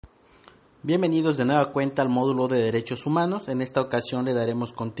Bienvenidos de nueva cuenta al módulo de Derechos Humanos. En esta ocasión le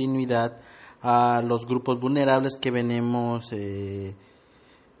daremos continuidad a los grupos vulnerables que venimos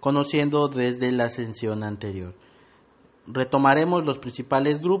conociendo desde la sesión anterior. Retomaremos los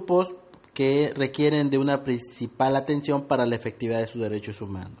principales grupos que requieren de una principal atención para la efectividad de sus derechos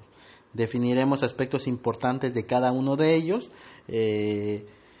humanos. Definiremos aspectos importantes de cada uno de ellos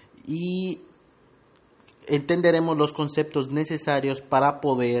y entenderemos los conceptos necesarios para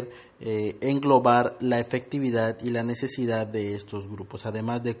poder englobar la efectividad y la necesidad de estos grupos,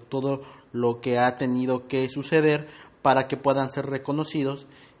 además de todo lo que ha tenido que suceder para que puedan ser reconocidos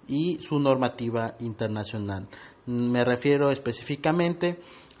y su normativa internacional. Me refiero específicamente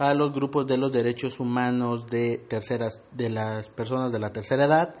a los grupos de los derechos humanos de las personas de la tercera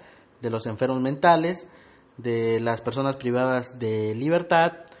edad, de los enfermos mentales, de las personas privadas de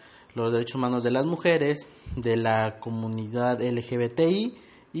libertad, los derechos humanos de las mujeres, de la comunidad LGBTI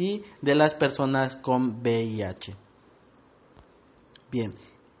y de las personas con VIH. Bien,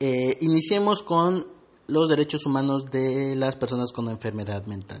 iniciemos con los derechos humanos de las personas con enfermedad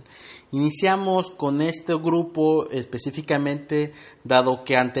mental. Iniciamos con este grupo específicamente, dado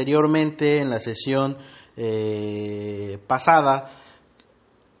que anteriormente en la sesión pasada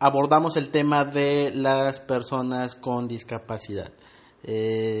abordamos el tema de las personas con discapacidad.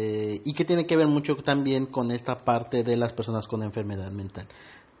 Y que tiene que ver mucho también con esta parte de las personas con enfermedad mental.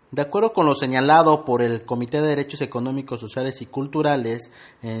 De acuerdo con lo señalado por el Comité de Derechos Económicos, Sociales y Culturales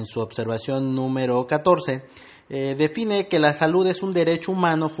en su observación número 14, define que la salud es un derecho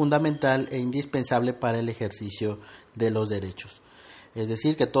humano fundamental e indispensable para el ejercicio de los derechos. Es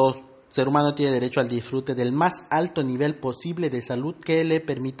decir, que todo ser humano tiene derecho al disfrute del más alto nivel posible de salud que le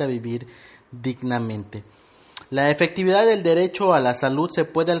permita vivir dignamente. La efectividad del derecho a la salud se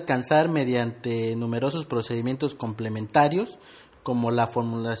puede alcanzar mediante numerosos procedimientos complementarios, como la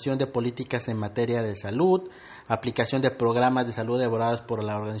formulación de políticas en materia de salud, aplicación de programas de salud elaborados por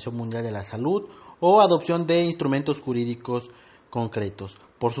la Organización Mundial de la Salud o adopción de instrumentos jurídicos concretos.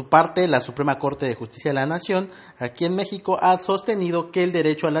 Por su parte, la Suprema Corte de Justicia de la Nación, aquí en México, ha sostenido que el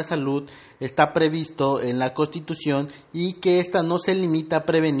derecho a la salud está previsto en la Constitución y que ésta no se limita a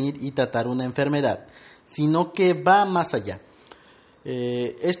prevenir y tratar una enfermedad, sino que va más allá.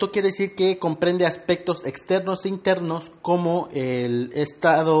 Esto quiere decir que comprende aspectos externos e internos como el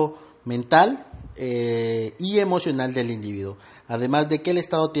estado mental y emocional del individuo, además de que el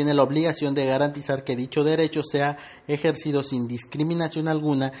Estado tiene la obligación de garantizar que dicho derecho sea ejercido sin discriminación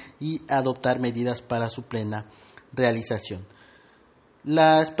alguna y adoptar medidas para su plena realización.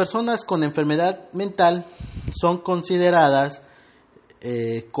 Las personas con enfermedad mental son consideradas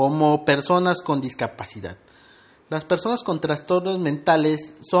como personas con discapacidad. Las personas con trastornos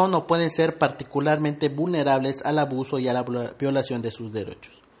mentales son o pueden ser particularmente vulnerables al abuso y a la violación de sus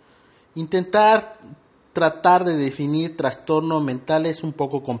derechos. Tratar de definir trastorno mental es un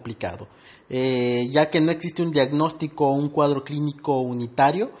poco complicado, ya que no existe un diagnóstico o un cuadro clínico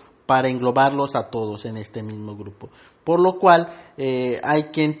unitario para englobarlos a todos en este mismo grupo, por lo cual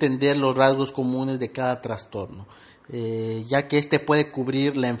hay que entender los rasgos comunes de cada trastorno, ya que este puede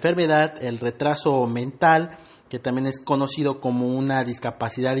cubrir la enfermedad, el retraso mental, que también es conocido como una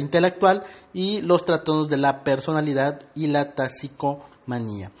discapacidad intelectual, y los trastornos de la personalidad y la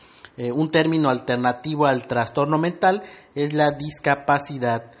toxicomanía. Un término alternativo al trastorno mental es la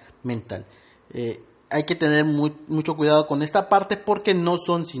discapacidad mental. Hay que tener mucho cuidado con esta parte porque no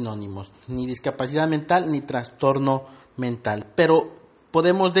son sinónimos, ni discapacidad mental ni trastorno mental, pero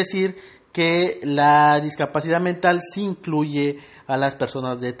podemos decir que la discapacidad mental sí incluye a las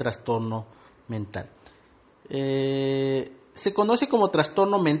personas de trastorno mental. Se conoce como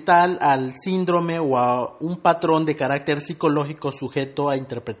trastorno mental al síndrome o a un patrón de carácter psicológico sujeto a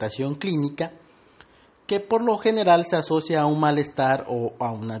interpretación clínica que por lo general se asocia a un malestar o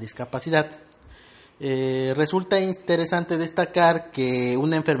a una discapacidad. Resulta interesante destacar que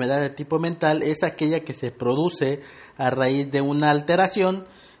una enfermedad de tipo mental es aquella que se produce a raíz de una alteración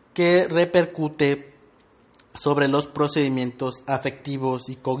que repercute sobre los procedimientos afectivos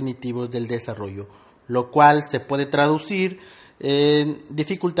y cognitivos del desarrollo, lo cual se puede traducir en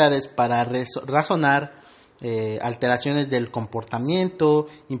dificultades para razonar, alteraciones del comportamiento,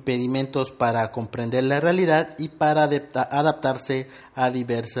 impedimentos para comprender la realidad y para adaptarse a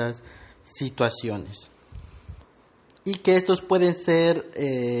diversas situaciones. Y que estos pueden ser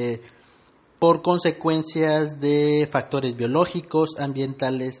por consecuencias de factores biológicos,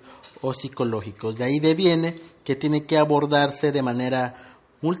 ambientales o psicológicos. De ahí deviene que tiene que abordarse de manera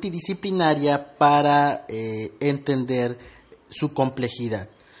multidisciplinaria para entender su complejidad.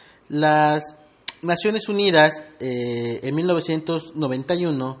 Las Naciones Unidas en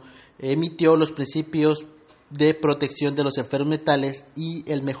 1991 emitió los principios de protección de los enfermos mentales y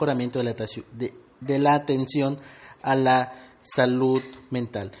el mejoramiento de la atención a la salud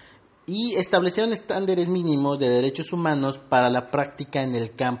mental, y establecieron estándares mínimos de derechos humanos para la práctica en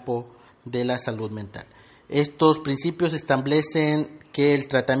el campo de la salud mental. Estos principios establecen que el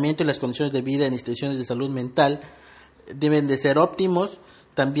tratamiento y las condiciones de vida en instituciones de salud mental deben de ser óptimos.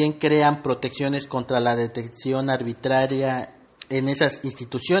 También crean protecciones contra la detención arbitraria en esas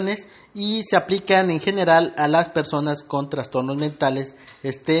instituciones y se aplican en general a las personas con trastornos mentales,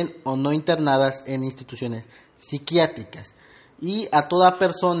 estén o no internadas en instituciones psiquiátricas, y a toda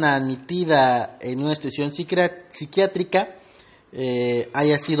persona admitida en una institución psiquiátrica,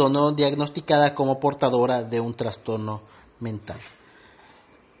 haya sido o no diagnosticada como portadora de un trastorno mental.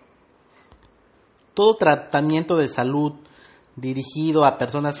 Todo tratamiento de salud dirigido a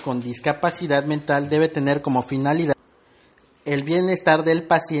personas con discapacidad mental debe tener como finalidad el bienestar del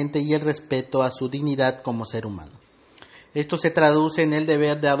paciente y el respeto a su dignidad como ser humano. Esto se traduce en el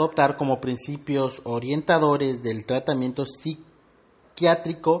deber de adoptar como principios orientadores del tratamiento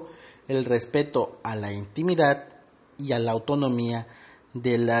psiquiátrico el respeto a la intimidad y a la autonomía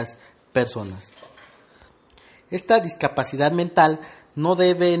de las personas. Esta discapacidad mental no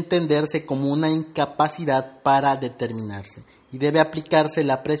debe entenderse como una incapacidad para determinarse, y debe aplicarse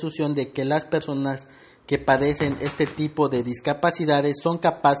la presunción de que las personas que padecen este tipo de discapacidades son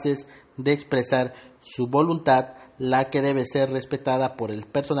capaces de expresar su voluntad, la que debe ser respetada por el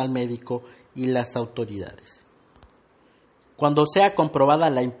personal médico y las autoridades. Cuando sea comprobada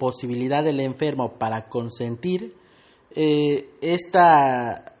la imposibilidad del enfermo para consentir,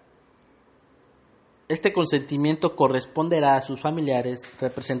 este consentimiento corresponderá a sus familiares,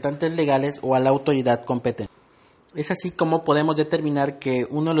 representantes legales o a la autoridad competente. Es así como podemos determinar que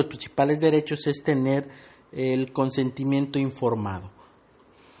uno de los principales derechos es tener el consentimiento informado.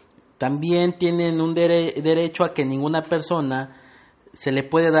 También tienen un derecho a que ninguna persona se le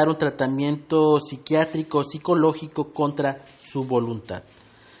puede dar un tratamiento psiquiátrico o psicológico contra su voluntad.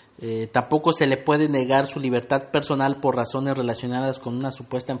 Tampoco se le puede negar su libertad personal por razones relacionadas con una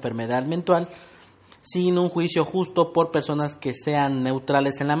supuesta enfermedad mental, sin un juicio justo por personas que sean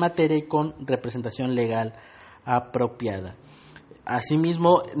neutrales en la materia y con representación legal apropiada.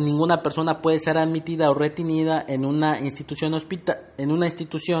 Asimismo, ninguna persona puede ser admitida o retenida en una institución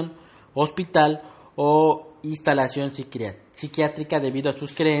hospital o instalación psiquiátrica debido a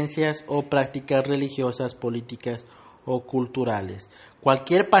sus creencias o prácticas religiosas, políticas o culturales.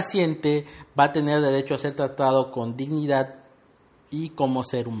 Cualquier paciente va a tener derecho a ser tratado con dignidad y como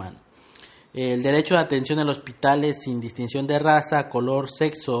ser humano. El derecho de atención en hospitales sin distinción de raza, color,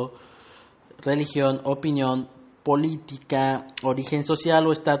 sexo, religión, opinión política, origen social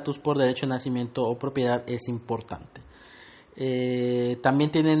o estatus por derecho de nacimiento o propiedad es importante.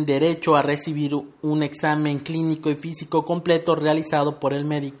 También tienen derecho a recibir un examen clínico y físico completo realizado por el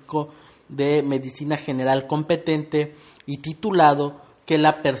médico de medicina general competente y titulado que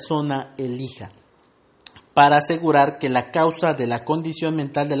la persona elija, para asegurar que la causa de la condición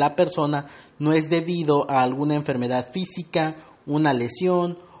mental de la persona no es debido a alguna enfermedad física, una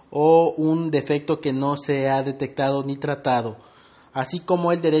lesión o un defecto que no se ha detectado ni tratado, así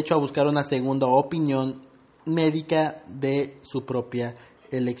como el derecho a buscar una segunda opinión médica de su propia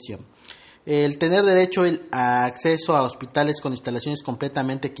elección. El tener derecho a acceso a hospitales con instalaciones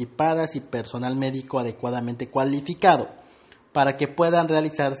completamente equipadas y personal médico adecuadamente cualificado para que puedan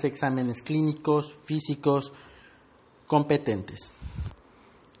realizarse exámenes clínicos, físicos competentes.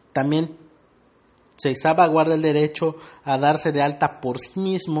 También se salvaguarda el derecho a darse de alta por sí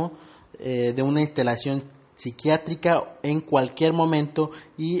mismo de una instalación psiquiátrica en cualquier momento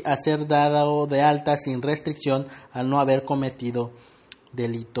y a ser dado de alta sin restricción al no haber cometido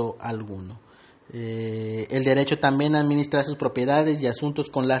delito alguno. El derecho también a administrar sus propiedades y asuntos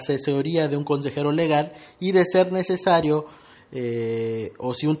con la asesoría de un consejero legal y, de ser necesario,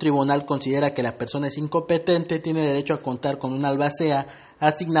 o si un tribunal considera que la persona es incompetente, tiene derecho a contar con un albacea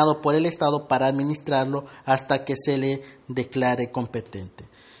asignado por el Estado para administrarlo hasta que se le declare competente.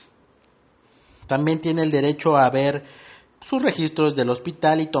 También tiene el derecho a ver sus registros del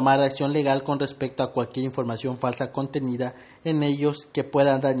hospital y tomar acción legal con respecto a cualquier información falsa contenida en ellos que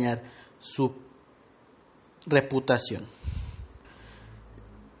pueda dañar su reputación.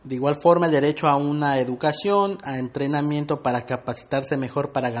 De igual forma, el derecho a una educación, a entrenamiento para capacitarse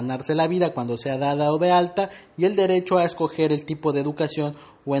mejor para ganarse la vida cuando sea dada o de alta, y el derecho a escoger el tipo de educación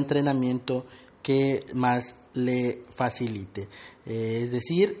o entrenamiento que más le facilite. Es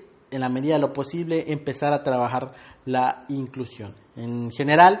decir, en la medida de lo posible, empezar a trabajar la inclusión. En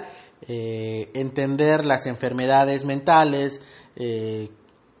general, entender las enfermedades mentales,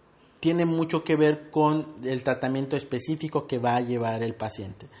 tiene mucho que ver con el tratamiento específico que va a llevar el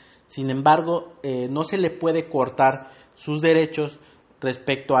paciente. Sin embargo, no se le puede cortar sus derechos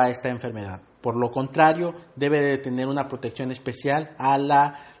respecto a esta enfermedad. Por lo contrario, debe de tener una protección especial a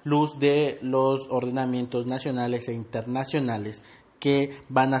la luz de los ordenamientos nacionales e internacionales que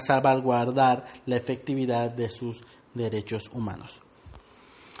van a salvaguardar la efectividad de sus derechos humanos.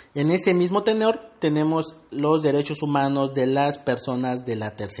 En este mismo tenor tenemos los derechos humanos de las personas de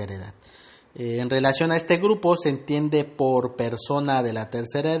la tercera edad. En relación a este grupo se entiende por persona de la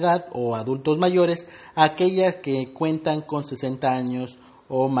tercera edad o adultos mayores aquellas que cuentan con 60 años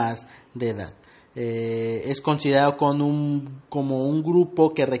o más de edad. Es considerado como un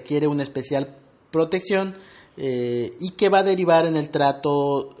grupo que requiere una especial protección y que va a derivar en el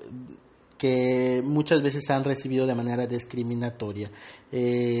trato que muchas veces han recibido de manera discriminatoria,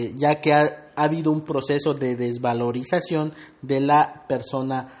 ya que ha habido un proceso de desvalorización de la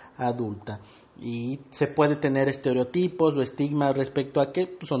persona adulta y se puede tener estereotipos o estigmas respecto a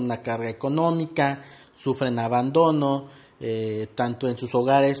que son una carga económica, sufren abandono, tanto en sus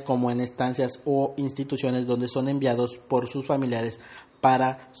hogares como en estancias o instituciones donde son enviados por sus familiares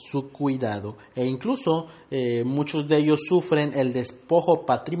para su cuidado, e incluso muchos de ellos sufren el despojo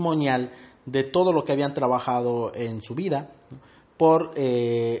patrimonial de todo lo que habían trabajado en su vida, ¿no? Por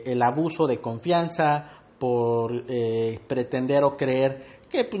el abuso de confianza, por pretender o creer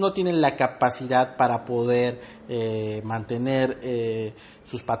que pues, no tienen la capacidad para poder mantener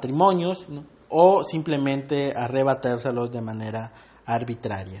sus patrimonios, ¿no? O simplemente arrebatárselos de manera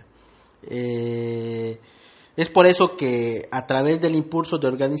arbitraria. Es por eso que a través del impulso de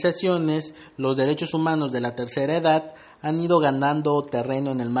organizaciones, los derechos humanos de la tercera edad han ido ganando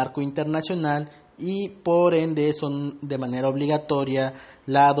terreno en el marco internacional y por ende son de manera obligatoria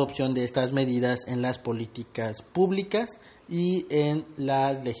la adopción de estas medidas en las políticas públicas y en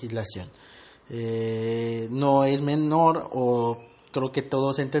la legislación. No es menor, o creo que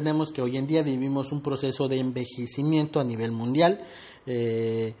todos entendemos que hoy en día vivimos un proceso de envejecimiento a nivel mundial.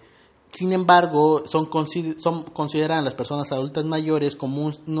 Sin embargo, consideran las personas adultas mayores como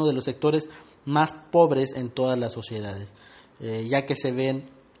uno de los sectores más pobres en todas las sociedades, ya que se ven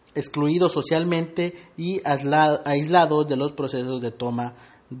excluidos socialmente y aislados de los procesos de toma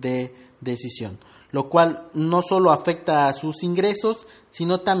de decisión, lo cual no solo afecta a sus ingresos,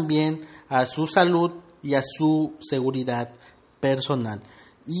 sino también a su salud y a su seguridad personal.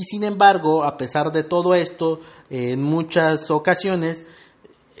 Y sin embargo, a pesar de todo esto, en muchas ocasiones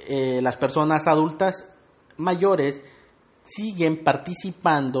las personas adultas mayores siguen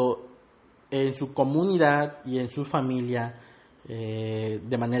participando en su comunidad y en su familia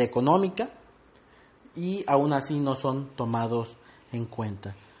de manera económica y aún así no son tomados en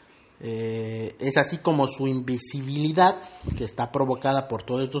cuenta. Es así como su invisibilidad, que está provocada por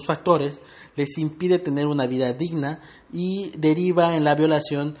todos estos factores, les impide tener una vida digna y deriva en la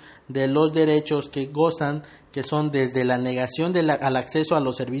violación de los derechos que gozan, que son desde la negación al acceso a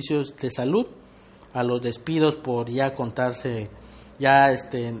los servicios de salud, a los despidos por encontrarse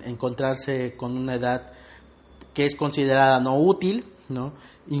con una edad que es considerada no útil, ¿no?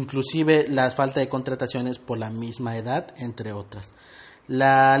 Inclusive la falta de contrataciones por la misma edad, entre otras.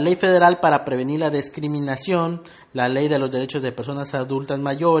 La Ley Federal para prevenir la discriminación, la Ley de los Derechos de Personas Adultas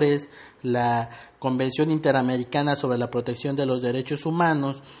Mayores, la Convención Interamericana sobre la Protección de los Derechos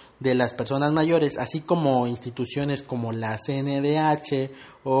Humanos de las Personas Mayores, así como instituciones como la CNDH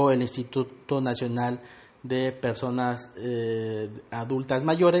o el Instituto Nacional de Personas Adultas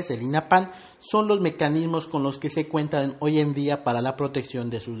Mayores, el INAPAN, son los mecanismos con los que se cuentan hoy en día para la protección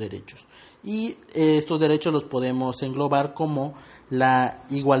de sus derechos. Y estos derechos los podemos englobar como la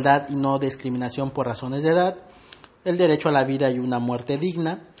igualdad y no discriminación por razones de edad, el derecho a la vida y una muerte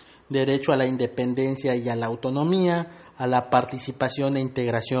digna, derecho a la independencia y a la autonomía, a la participación e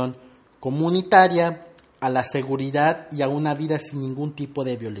integración comunitaria, a la seguridad y a una vida sin ningún tipo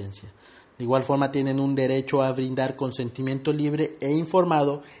de violencia. De igual forma tienen un derecho a brindar consentimiento libre e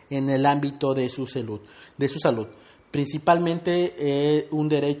informado en el ámbito de su salud. Principalmente un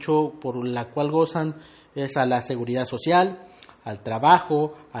derecho por la cual gozan es a la seguridad social, al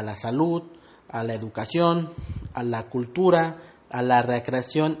trabajo, a la salud, a la educación, a la cultura, a la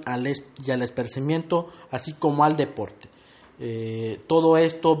recreación y al esparcimiento, así como al deporte. Todo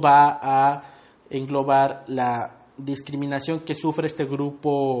esto va a englobar la discriminación que sufre este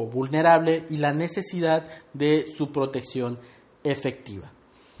grupo vulnerable y la necesidad de su protección efectiva.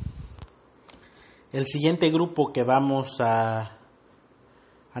 El siguiente grupo que vamos a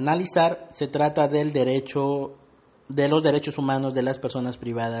analizar se trata de los derechos humanos de las personas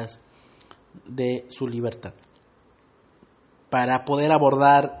privadas de su libertad. Para poder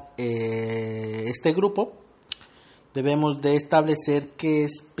abordar este grupo, debemos de establecer qué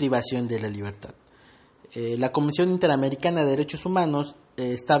es privación de la libertad. La Comisión Interamericana de Derechos Humanos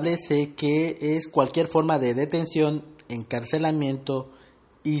establece que es cualquier forma de detención, encarcelamiento,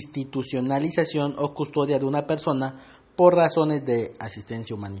 institucionalización o custodia de una persona por razones de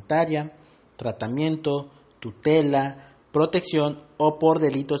asistencia humanitaria, tratamiento, tutela, protección o por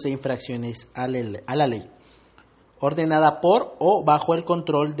delitos e infracciones a la ley, ordenada por o bajo el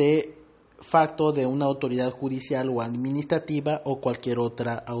control de facto de una autoridad judicial o administrativa o cualquier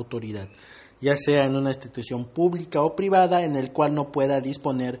otra autoridad, ya sea en una institución pública o privada en el cual no pueda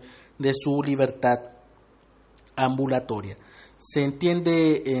disponer de su libertad ambulatoria. Se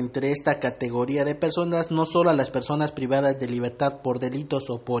entiende entre esta categoría de personas no solo a las personas privadas de libertad por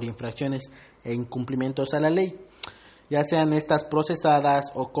delitos o por infracciones e incumplimientos a la ley, ya sean estas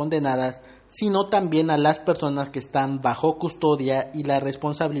procesadas o condenadas, sino también a las personas que están bajo custodia y la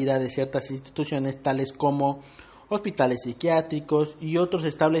responsabilidad de ciertas instituciones tales como hospitales psiquiátricos y otros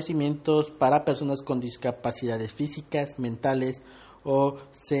establecimientos para personas con discapacidades físicas, mentales o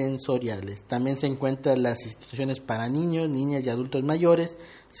sensoriales. También se encuentran las instituciones para niños, niñas y adultos mayores,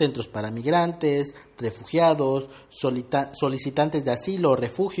 centros para migrantes, refugiados, solicitantes de asilo o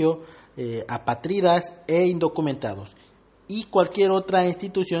refugio, apátridas e indocumentados, y cualquier otra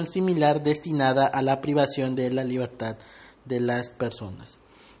institución similar destinada a la privación de la libertad de las personas.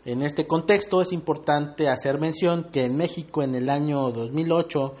 En este contexto es importante hacer mención que en México en el año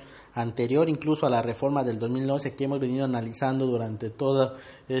 2008, anterior incluso a la reforma del 2011 que hemos venido analizando durante todas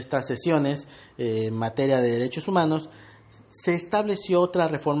estas sesiones en materia de derechos humanos, se estableció otra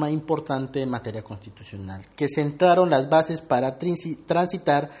reforma importante en materia constitucional, que sentaron las bases para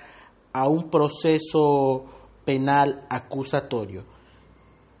transitar a un proceso penal acusatorio.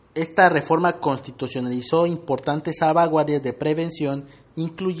 Esta reforma constitucionalizó importantes salvaguardias de prevención,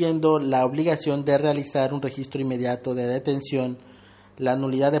 incluyendo la obligación de realizar un registro inmediato de detención, la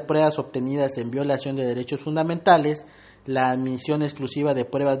nulidad de pruebas obtenidas en violación de derechos fundamentales, la admisión exclusiva de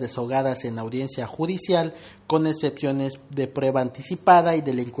pruebas desahogadas en audiencia judicial, con excepciones de prueba anticipada y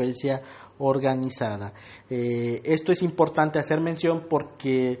delincuencia organizada. Esto es importante hacer mención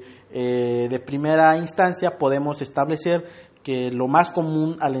porque de primera instancia podemos establecer que lo más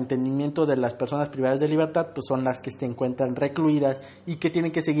común al entendimiento de las personas privadas de libertad pues son las que se encuentran recluidas y que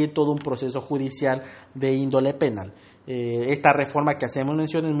tienen que seguir todo un proceso judicial de índole penal. Esta reforma que hacemos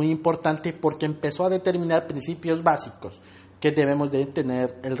mención es muy importante porque empezó a determinar principios básicos que debemos de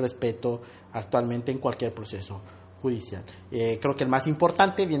tener el respeto actualmente en cualquier proceso judicial. Creo que el más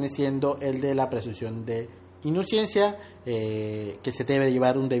importante viene siendo el de la presunción de inocencia, que se debe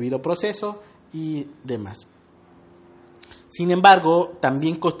llevar un debido proceso y demás. Sin embargo,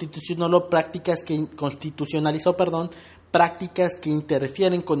 también constitucionalizó prácticas que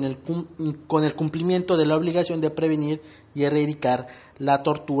interfieren con el cumplimiento de la obligación de prevenir y erradicar la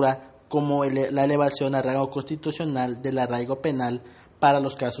tortura, como la elevación a rango constitucional del arraigo penal para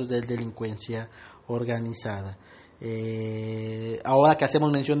los casos de delincuencia organizada. Ahora que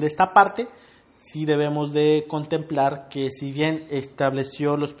hacemos mención de esta parte, sí debemos de contemplar que si bien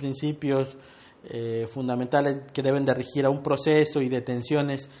estableció los principios fundamentales que deben de regir a un proceso y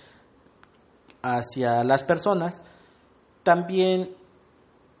detenciones hacia las personas, también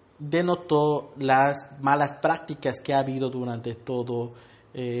denotó las malas prácticas que ha habido durante todo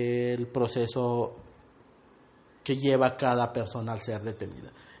el proceso que lleva cada persona al ser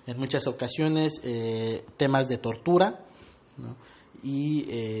detenida. En muchas ocasiones temas de tortura, ¿no?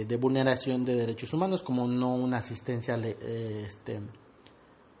 Y de vulneración de derechos humanos, como no una asistencia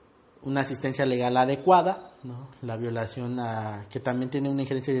legal adecuada, ¿no? La violación que también tiene una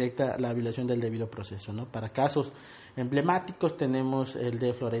injerencia directa, la violación del debido proceso, ¿no? Para casos emblemáticos tenemos el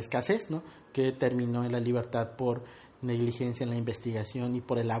de Flores Cassés, ¿no? Que terminó en la libertad por negligencia en la investigación y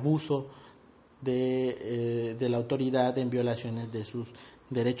por el abuso de la autoridad en violaciones de sus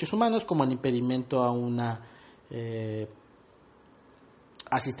derechos humanos, como el impedimento a una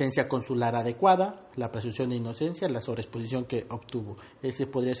asistencia consular adecuada, la presunción de inocencia, la sobreexposición que obtuvo. Ese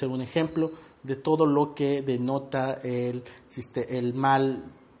podría ser un ejemplo de todo lo que denota el mal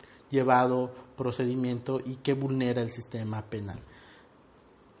llevado procedimiento y que vulnera el sistema penal.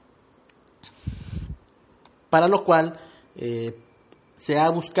 Para lo cual se ha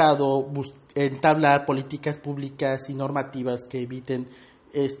buscado entablar políticas públicas y normativas que eviten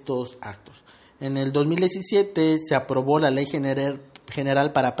estos actos. En el 2017 se aprobó la Ley General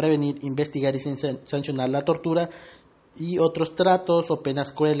para prevenir, investigar y sancionar la tortura y otros tratos o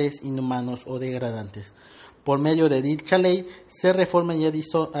penas crueles, inhumanos o degradantes. Por medio de dicha ley se reforman y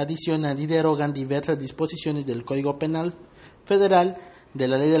adicionan y derogan diversas disposiciones del Código Penal Federal de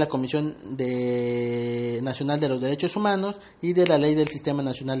la ley de la Nacional de los Derechos Humanos y de la ley del Sistema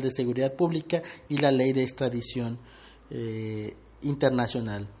Nacional de Seguridad Pública y la ley de extradición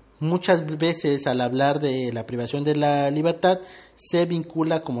internacional. Muchas veces al hablar de la privación de la libertad se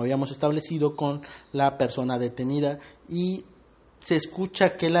vincula, como habíamos establecido, con la persona detenida y se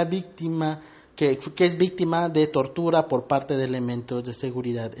escucha que la víctima que es víctima de tortura por parte de elementos de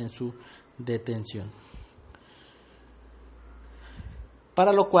seguridad en su detención.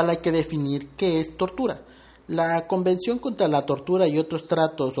 Para lo cual hay que definir qué es tortura. La Convención contra la Tortura y otros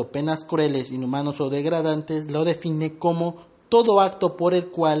tratos o penas crueles, inhumanos o degradantes lo define como todo acto por el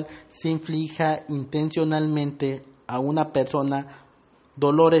cual se inflija intencionalmente a una persona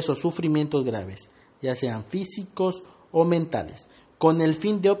dolores o sufrimientos graves, ya sean físicos o mentales, con el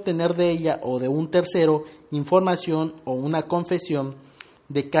fin de obtener de ella o de un tercero información o una confesión,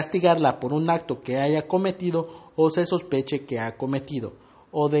 de castigarla por un acto que haya cometido o se sospeche que ha cometido,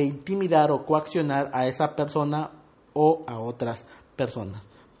 o de intimidar o coaccionar a esa persona o a otras personas,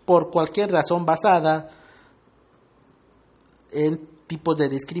 por cualquier razón basada en tipos de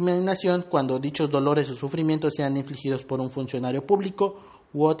discriminación, cuando dichos dolores o sufrimientos sean infligidos por un funcionario público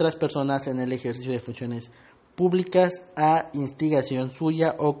u otras personas en el ejercicio de funciones públicas a instigación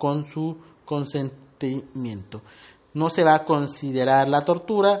suya o con su consentimiento. No se va a considerar la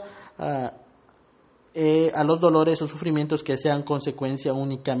tortura a los dolores o sufrimientos que sean consecuencia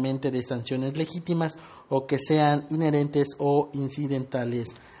únicamente de sanciones legítimas o que sean inherentes o incidentales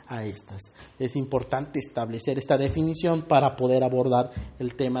a estas. Es importante establecer esta definición para poder abordar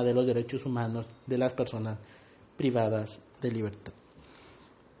el tema de los derechos humanos de las personas privadas de libertad.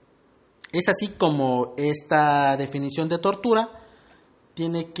 Es así como esta definición de tortura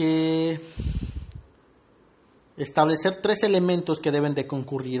tiene que establecer 3 elementos que deben de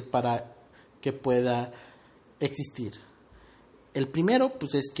concurrir para que pueda existir. El primero,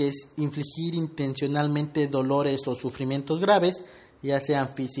 pues, es que es infligir intencionalmente dolores o sufrimientos graves, ya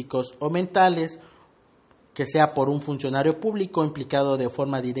sean físicos o mentales, que sea por un funcionario público implicado de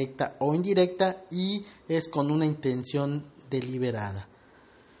forma directa o indirecta y es con una intención deliberada.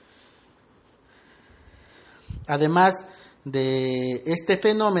 Además de este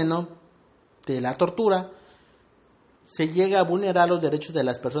fenómeno de la tortura, se llega a vulnerar los derechos de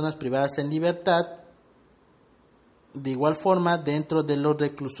las personas privadas en libertad de igual forma dentro de los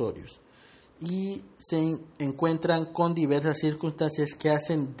reclusorios y se encuentran con diversas circunstancias que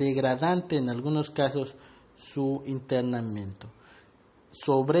hacen degradante en algunos casos su internamiento,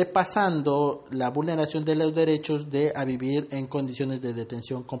 sobrepasando la vulneración de los derechos a vivir en condiciones de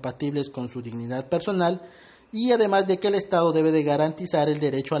detención compatibles con su dignidad personal y además de que el Estado debe de garantizar el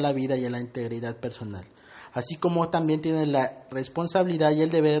derecho a la vida y a la integridad personal, así como también tiene la responsabilidad y el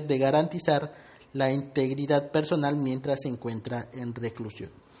deber de garantizar la integridad personal mientras se encuentra en reclusión.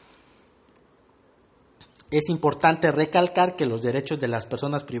 Es importante recalcar que los derechos de las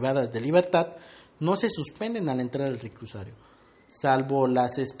personas privadas de libertad no se suspenden al entrar al reclusorio, salvo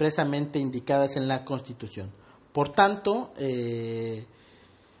las expresamente indicadas en la Constitución. Por tanto,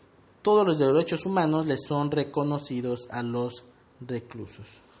 todos los derechos humanos les son reconocidos a los reclusos.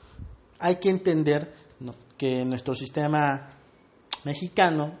 Hay que entender, ¿no?, que nuestro sistema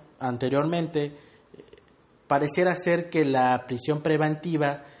mexicano anteriormente pareciera ser que la prisión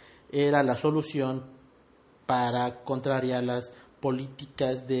preventiva era la solución para contrariar las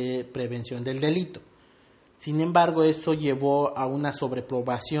políticas de prevención del delito. Sin embargo, eso llevó a una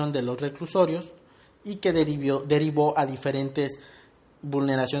sobrepoblación de los reclusorios y que derivó a diferentes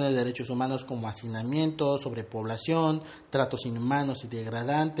vulneraciones de derechos humanos como hacinamiento, sobrepoblación, tratos inhumanos y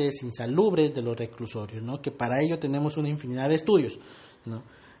degradantes, insalubres de los reclusorios, ¿no?, que para ello tenemos una infinidad de estudios, ¿no?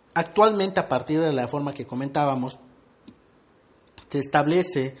 Actualmente, a partir de la forma que comentábamos, se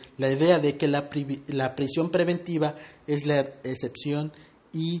establece la idea de que la prisión preventiva es la excepción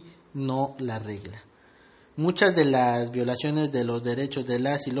y no la regla. Muchas de las violaciones de los derechos de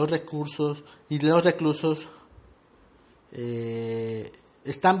las y los reclusos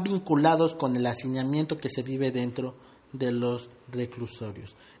están vinculados con el hacinamiento que se vive dentro de los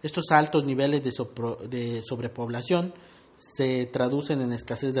reclusorios. Estos altos niveles de sobrepoblación se traducen en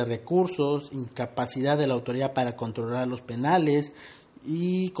escasez de recursos, incapacidad de la autoridad para controlar los penales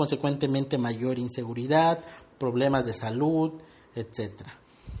y consecuentemente mayor inseguridad, problemas de salud, etc.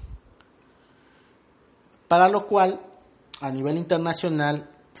 Para lo cual, a nivel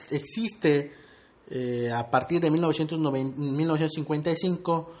internacional, existe a partir de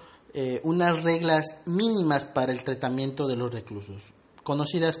 1955 unas reglas mínimas para el tratamiento de los reclusos,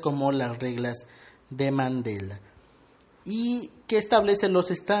 conocidas como las reglas de Mandela, y que establece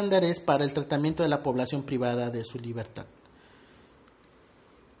los estándares para el tratamiento de la población privada de su libertad.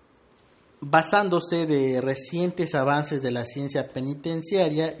 basándose de recientes avances de la ciencia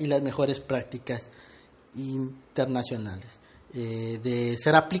penitenciaria y las mejores prácticas internacionales. De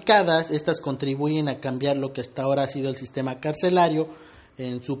ser aplicadas, estas contribuyen a cambiar lo que hasta ahora ha sido el sistema carcelario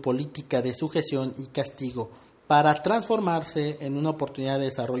en su política de sujeción y castigo, para transformarse en una oportunidad de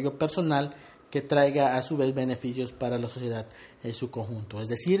desarrollo personal que traiga a su vez beneficios para la sociedad en su conjunto. Es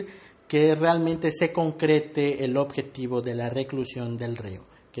decir, que realmente se concrete el objetivo de la reclusión del reo,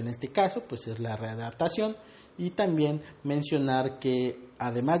 que en este caso pues es la readaptación, y también mencionar que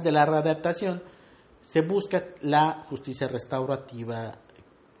además de la readaptación se busca la justicia restaurativa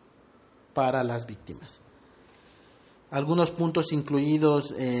para las víctimas. Algunos puntos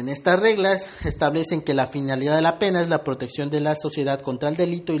incluidos en estas reglas establecen que la finalidad de la pena es la protección de la sociedad contra el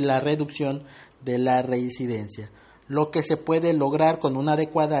delito y la reducción de la reincidencia, lo que se puede lograr con una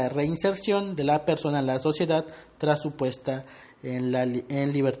adecuada reinserción de la persona en la sociedad tras su puesta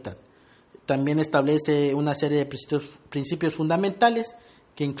en libertad. También establece una serie de principios fundamentales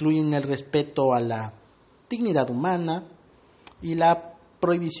que incluyen el respeto a la dignidad humana y la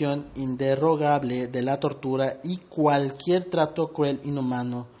prohibición inderogable de la tortura y cualquier trato cruel,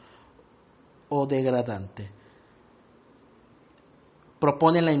 inhumano o degradante.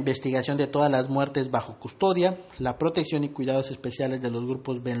 Propone la investigación de todas las muertes bajo custodia, la protección y cuidados especiales de los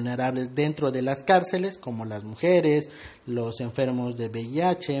grupos vulnerables dentro de las cárceles, como las mujeres, los enfermos de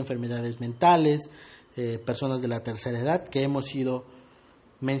VIH, enfermedades mentales, personas de la tercera edad, que hemos ido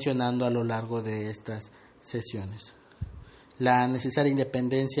mencionando a lo largo de estas sesiones. La necesaria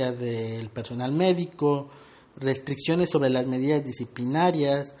independencia del personal médico, restricciones sobre las medidas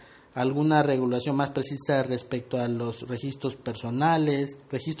disciplinarias, alguna regulación más precisa respecto a los registros personales,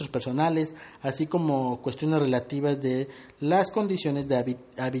 así como cuestiones relativas de las condiciones de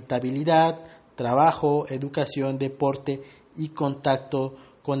habitabilidad, trabajo, educación, deporte y contacto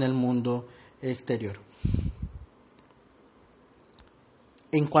con el mundo exterior.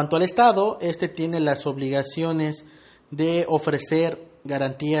 En cuanto al Estado, este tiene las obligaciones de ofrecer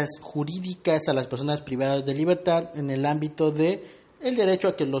garantías jurídicas a las personas privadas de libertad en el ámbito de el derecho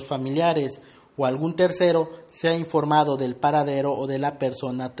a que los familiares o algún tercero sea informado del paradero o de la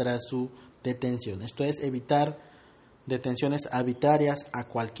persona tras su detención. Esto es evitar detenciones arbitrarias a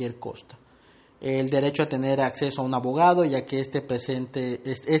cualquier costa. El derecho a tener acceso a un abogado, ya que este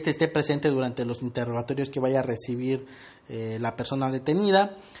esté presente durante los interrogatorios que vaya a recibir la persona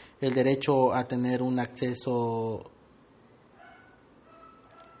detenida. El derecho a tener un acceso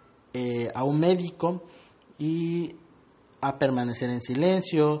a un médico y a permanecer en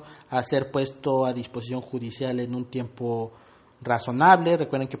silencio, a ser puesto a disposición judicial en un tiempo razonable.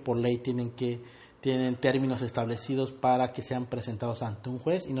 Recuerden que por ley tienen términos establecidos para que sean presentados ante un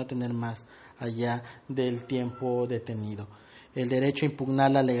juez y no tener más allá del tiempo detenido. El derecho a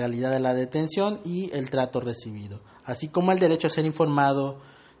impugnar la legalidad de la detención y el trato recibido, así como el derecho a ser informado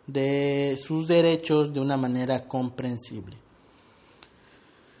de sus derechos de una manera comprensible.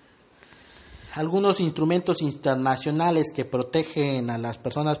 Algunos instrumentos internacionales que protegen a las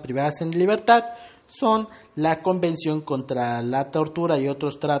personas privadas en libertad son la Convención contra la Tortura y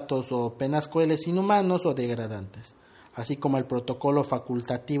otros tratos o penas crueles, inhumanos o degradantes, así como el protocolo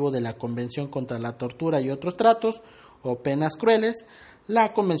facultativo de la Convención contra la Tortura y otros tratos o penas crueles,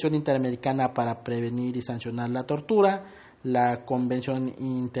 la Convención Interamericana para prevenir y sancionar la tortura, la Convención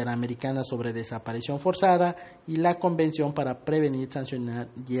Interamericana sobre Desaparición Forzada y la Convención para prevenir, sancionar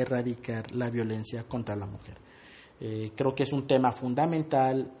y erradicar la violencia contra la mujer. Creo que es un tema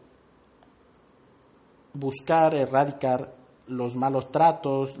fundamental buscar erradicar los malos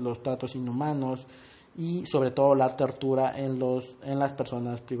tratos, los tratos inhumanos y sobre todo la tortura en las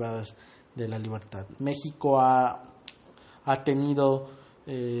personas privadas de la libertad. México ha tenido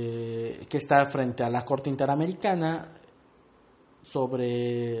que estar frente a la Corte Interamericana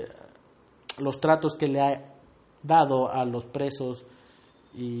sobre los tratos que le ha dado a los presos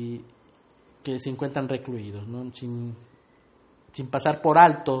y que se encuentran recluidos, ¿no? sin pasar por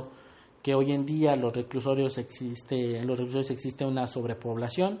alto que hoy en día en los reclusorios existe una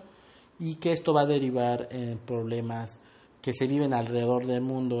sobrepoblación y que esto va a derivar en problemas que se viven alrededor del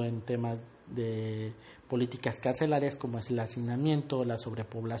mundo en temas de políticas carcelarias como es el hacinamiento, la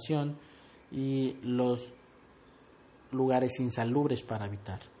sobrepoblación y los lugares insalubres para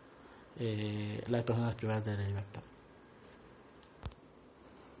habitar las personas privadas de la libertad.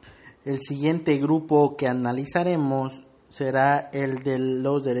 El siguiente grupo que analizaremos será el de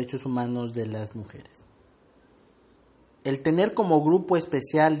los derechos humanos de las mujeres. El tener como grupo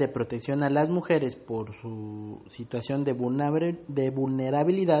especial de protección a las mujeres por su situación de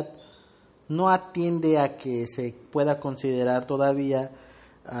vulnerabilidad no atiende a que se pueda considerar todavía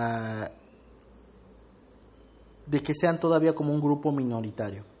de que sean todavía como un grupo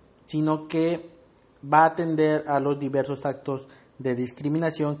minoritario, sino que va a atender a los diversos actos de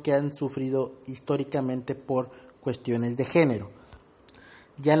discriminación que han sufrido históricamente por cuestiones de género.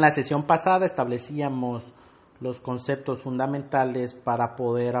 Ya en la sesión pasada establecíamos los conceptos fundamentales para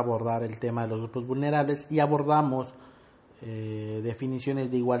poder abordar el tema de los grupos vulnerables y abordamos definiciones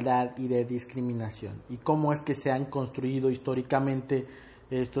de igualdad y de discriminación y cómo es que se han construido históricamente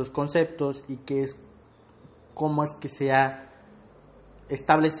estos conceptos y cómo es que se ha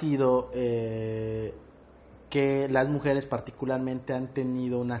establecido que las mujeres particularmente han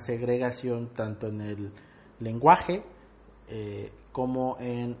tenido una segregación tanto en el lenguaje como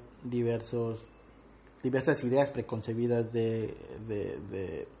en diversas ideas preconcebidas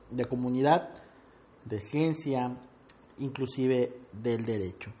de comunidad, de ciencia, inclusive del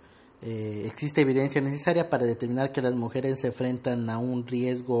derecho. Existe evidencia necesaria para determinar que las mujeres se enfrentan a un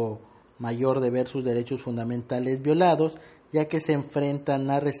riesgo mayor de ver sus derechos fundamentales violados, ya que se enfrentan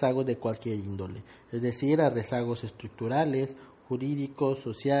a rezagos de cualquier índole, es decir, a rezagos estructurales, jurídicos,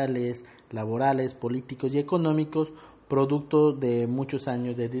 sociales, laborales, políticos y económicos, producto de muchos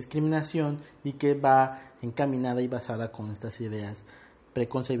años de discriminación y que va encaminada y basada con estas ideas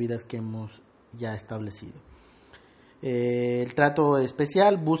preconcebidas que hemos ya establecido. El trato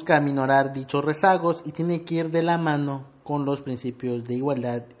especial busca aminorar dichos rezagos y tiene que ir de la mano con los principios de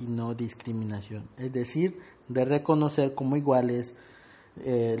igualdad y no discriminación, es decir, de reconocer como iguales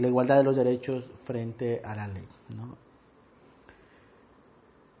la igualdad de los derechos frente a la ley, ¿no?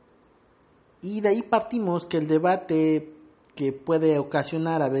 Y de ahí partimos que el debate que puede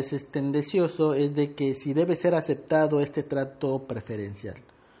ocasionar a veces tendencioso es de que si debe ser aceptado este trato preferencial.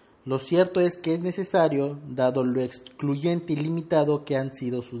 Lo cierto es que es necesario, dado lo excluyente y limitado que han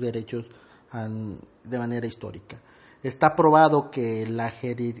sido sus derechos de manera histórica. Está probado que la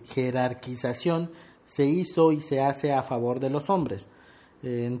jerarquización se hizo y se hace a favor de los hombres.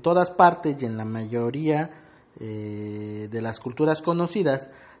 En todas partes y en la mayoría de las culturas conocidas,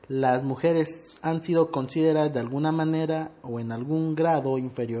 las mujeres han sido consideradas de alguna manera o en algún grado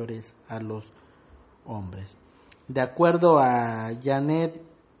inferiores a los hombres. De acuerdo a Janet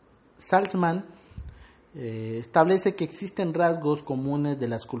Salzman, establece que existen rasgos comunes de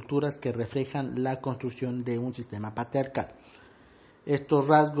las culturas que reflejan la construcción de un sistema patriarcal. Estos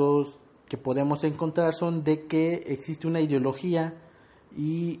rasgos que podemos encontrar son de que existe una ideología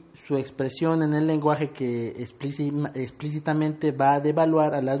y su expresión en el lenguaje que explícitamente va a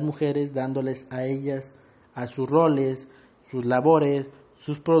devaluar a las mujeres, dándoles a ellas, a sus roles, sus labores,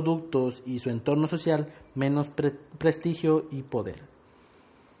 sus productos y su entorno social menos prestigio y poder.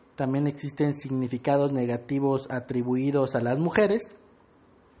 También existen significados negativos atribuidos a las mujeres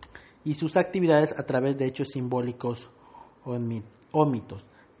y sus actividades a través de hechos simbólicos o mitos.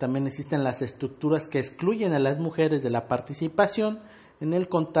 También existen las estructuras que excluyen a las mujeres de la participación en el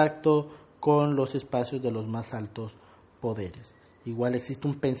contacto con los espacios de los más altos poderes. Igual existe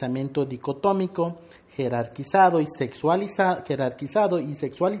un pensamiento dicotómico, jerarquizado y sexualizado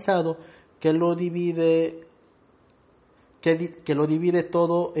que lo divide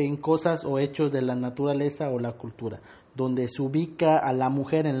todo en cosas o hechos de la naturaleza o la cultura, donde se ubica a la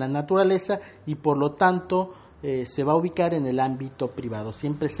mujer en la naturaleza y por lo tanto se va a ubicar en el ámbito privado.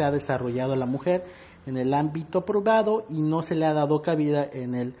 Siempre se ha desarrollado a la mujer en el ámbito privado y no se le ha dado cabida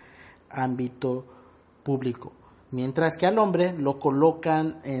en el ámbito público, mientras que al hombre lo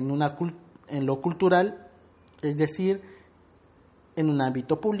colocan en lo cultural, es decir, en un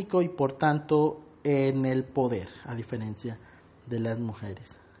ámbito público y por tanto en el poder, a diferencia de las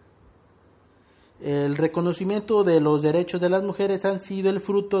mujeres. El reconocimiento de los derechos de las mujeres han sido el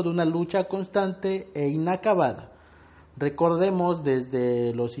fruto de una lucha constante e inacabada. Recordemos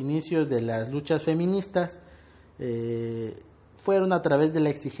desde los inicios de las luchas feministas, fueron a través de la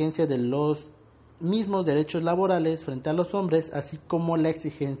exigencia de los mismos derechos laborales frente a los hombres, así como la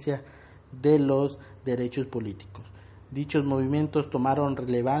exigencia de los derechos políticos. Dichos movimientos tomaron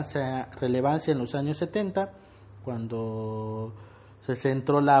relevancia en los años 70, cuando se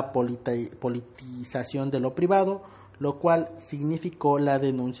centró la politización de lo privado, lo cual significó la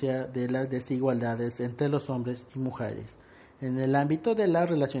denuncia de las desigualdades entre los hombres y mujeres en el ámbito de las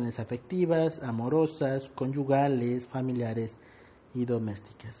relaciones afectivas, amorosas, conyugales, familiares y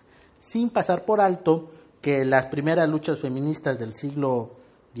domésticas, sin pasar por alto que las primeras luchas feministas del siglo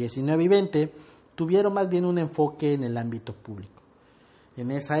XIX y XX tuvieron más bien un enfoque en el ámbito público. En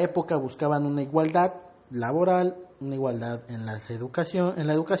esa época buscaban una igualdad laboral, una igualdad en la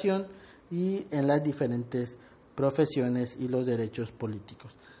educación y en las diferentes profesiones y los derechos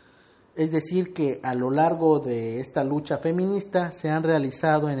políticos. Es decir, que a lo largo de esta lucha feminista se han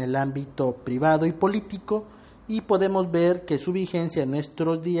realizado en el ámbito privado y político y podemos ver que su vigencia en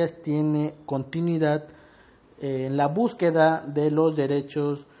nuestros días tiene continuidad en la búsqueda de los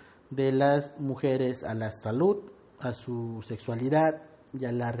derechos de las mujeres a la salud, a su sexualidad y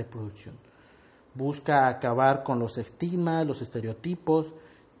a la reproducción. Busca acabar con los estigmas, los estereotipos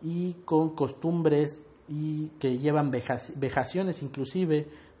y con costumbres y que llevan vejaciones inclusive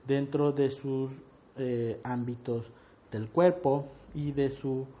dentro de sus ámbitos del cuerpo y de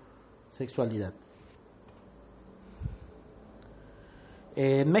su sexualidad.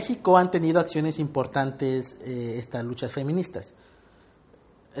 En México han tenido acciones importantes estas luchas feministas.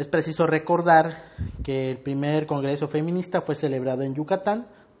 Es preciso recordar que el primer congreso feminista fue celebrado en Yucatán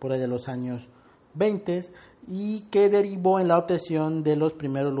por ahí de los años 20 y que derivó en la obtención de los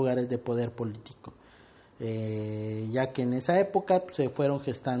primeros lugares de poder político, ya que en esa época se fueron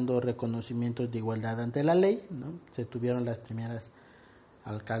gestando reconocimientos de igualdad ante la ley, ¿no? Se tuvieron las primeras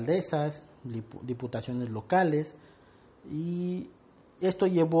alcaldesas, diputaciones locales, y esto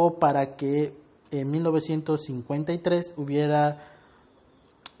llevó para que en 1953 hubiera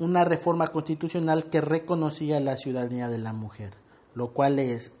una reforma constitucional que reconocía la ciudadanía de la mujer, lo cual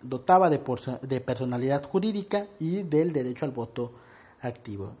les dotaba de personalidad jurídica y del derecho al voto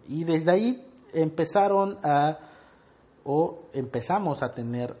activo. Y desde ahí empezamos a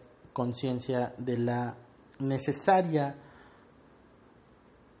tener conciencia de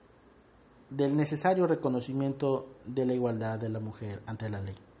del necesario reconocimiento de la igualdad de la mujer ante la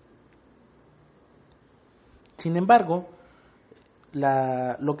ley. Sin embargo,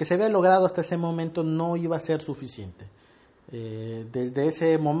 lo que se había logrado hasta ese momento no iba a ser suficiente. Desde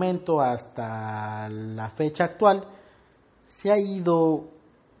ese momento hasta la fecha actual se ha ido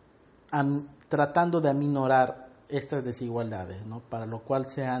tratando de aminorar estas desigualdades, ¿no? Para lo cual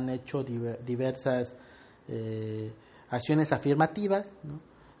se han hecho diversas acciones afirmativas,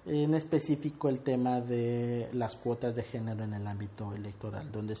 ¿no? En específico el tema de las cuotas de género en el ámbito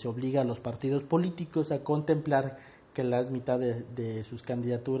electoral, donde se obliga a los partidos políticos a contemplar que las mitades de sus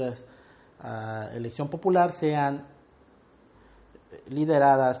candidaturas a elección popular sean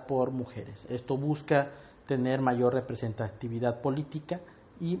lideradas por mujeres. Esto busca tener mayor representatividad política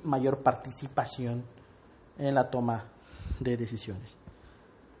y mayor participación en la toma de decisiones.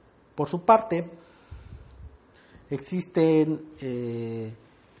 Por su parte, existen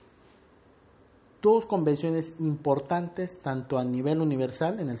dos convenciones importantes, tanto a nivel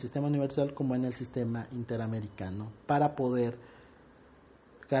universal, en el sistema universal, como en el sistema interamericano, para poder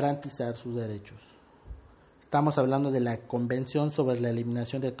garantizar sus derechos. Estamos hablando de la Convención sobre la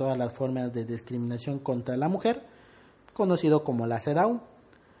Eliminación de todas las formas de discriminación contra la mujer, conocido como la CEDAW,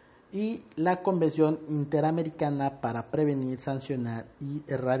 y la Convención Interamericana para prevenir, sancionar y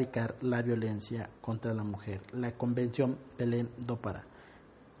erradicar la violencia contra la mujer, la Convención Belém do Pará.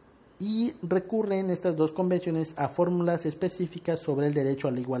 Y recurren estas dos convenciones a fórmulas específicas sobre el derecho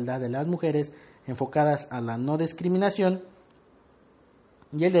a la igualdad de las mujeres enfocadas a la no discriminación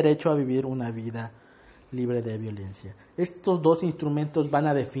y el derecho a vivir una vida libre de violencia. Estos dos instrumentos van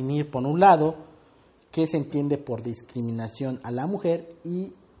a definir, por un lado, qué se entiende por discriminación a la mujer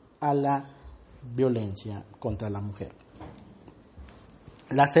y a la violencia contra la mujer.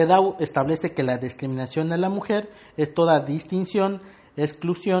 La CEDAW establece que la discriminación a la mujer es toda distinción,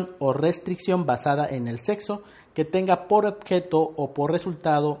 exclusión o restricción basada en el sexo que tenga por objeto o por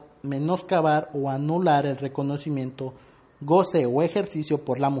resultado menoscabar o anular el reconocimiento, goce o ejercicio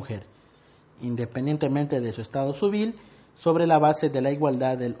por la mujer, independientemente de su estado civil, sobre la base de la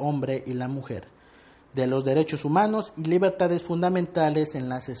igualdad del hombre y la mujer, de los derechos humanos y libertades fundamentales en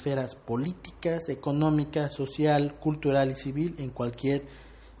las esferas políticas, económicas, social, cultural y civil en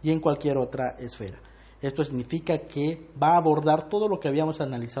cualquier otra esfera. Esto significa que va a abordar todo lo que habíamos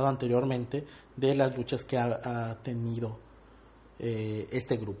analizado anteriormente de las luchas que ha tenido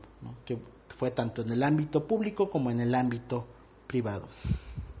este grupo, ¿no? Que fue tanto en el ámbito público como en el ámbito privado.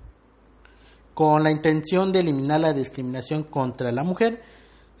 Con la intención de eliminar la discriminación contra la mujer,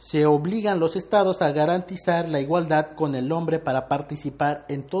 se obligan los estados a garantizar la igualdad con el hombre para participar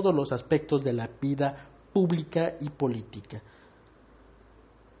en todos los aspectos de la vida pública y política,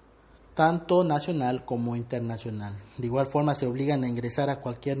 tanto nacional como internacional. De igual forma, se obligan a ingresar a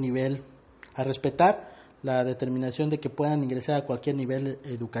cualquier nivel, a respetar la determinación de que puedan ingresar a cualquier nivel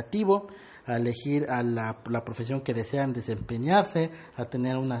educativo, a elegir a la profesión que desean desempeñarse, a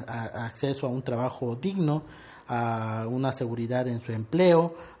tener acceso a un trabajo digno, a una seguridad en su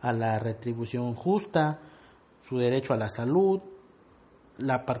empleo, a la retribución justa, su derecho a la salud,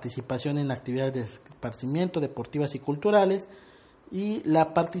 la participación en actividades de esparcimiento, deportivas y culturales, y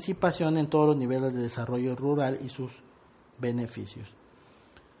la participación en todos los niveles de desarrollo rural y sus beneficios.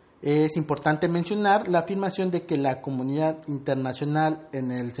 Es importante mencionar la afirmación de que la comunidad internacional,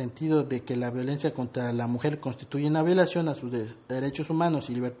 en el sentido de que la violencia contra la mujer constituye una violación a sus derechos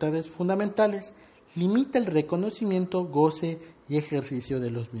humanos y libertades fundamentales, limita el reconocimiento, goce y ejercicio de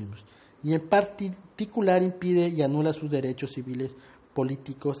los mismos, y en particular impide y anula sus derechos civiles,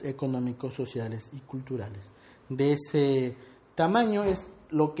 políticos, económicos, sociales y culturales. De ese tamaño es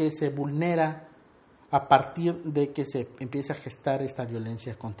lo que se vulnera a partir de que se empieza a gestar esta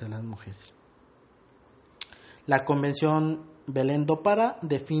violencia contra las mujeres. La Convención Belén do Pará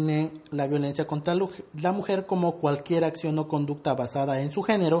define la violencia contra la mujer como cualquier acción o conducta basada en su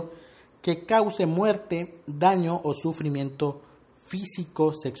género que cause muerte, daño o sufrimiento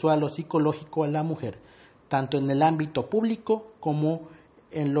físico, sexual o psicológico a la mujer, tanto en el ámbito público como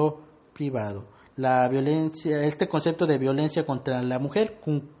en lo privado. La violencia, este concepto de violencia contra la mujer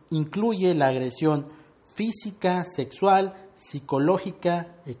incluye la agresión física, sexual,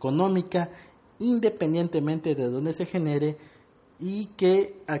 psicológica, económica, independientemente de dónde se genere y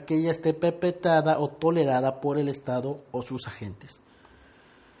que aquella esté perpetrada o tolerada por el Estado o sus agentes.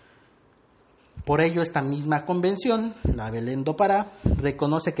 Por ello, esta misma convención, la Belén do Pará,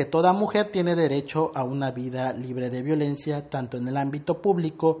 reconoce que toda mujer tiene derecho a una vida libre de violencia, tanto en el ámbito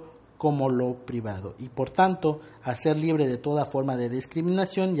público como lo privado, y por tanto a ser libre de toda forma de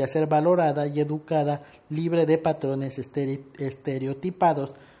discriminación y a ser valorada y educada libre de patrones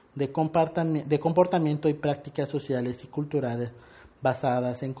estereotipados de comportamiento y prácticas sociales y culturales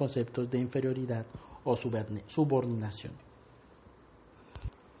basadas en conceptos de inferioridad o subordinación.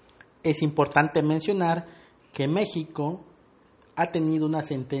 Es importante mencionar que México ha tenido una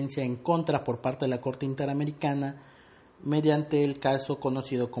sentencia en contra por parte de la Corte Interamericana mediante el caso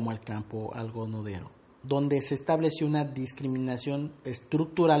conocido como el campo algodonero, donde se estableció una discriminación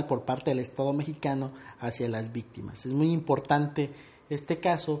estructural por parte del Estado mexicano hacia las víctimas. Es muy importante este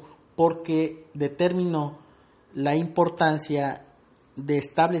caso porque determinó la importancia de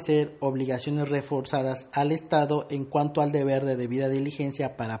establecer obligaciones reforzadas al Estado en cuanto al deber de debida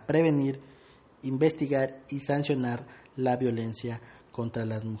diligencia para prevenir, investigar y sancionar la violencia contra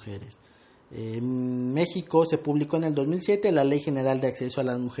las mujeres. En México se publicó en el 2007 la Ley General de Acceso a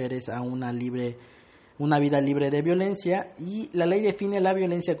las Mujeres a una vida libre de violencia, y la ley define la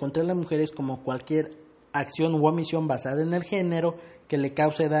violencia contra las mujeres como cualquier acción u omisión basada en el género que le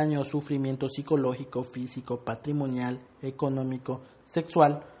cause daño o sufrimiento psicológico, físico, patrimonial, económico,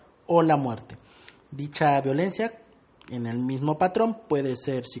 sexual o la muerte. Dicha violencia, en el mismo patrón, puede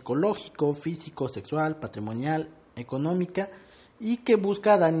ser psicológico, físico, sexual, patrimonial, económica, y que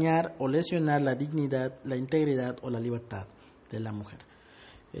busca dañar o lesionar la dignidad, la integridad o la libertad de la mujer.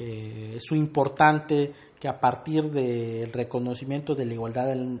 Es importante que a partir del reconocimiento de la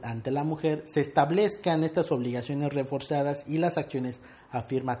igualdad ante la mujer se establezcan estas obligaciones reforzadas y las acciones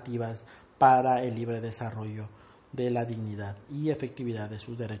afirmativas para el libre desarrollo de la dignidad y efectividad de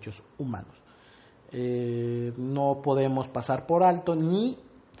sus derechos humanos. No podemos pasar por alto ni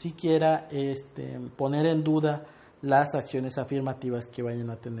siquiera poner en duda las acciones afirmativas que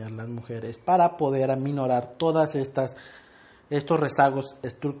vayan a tener las mujeres para poder aminorar todas estos rezagos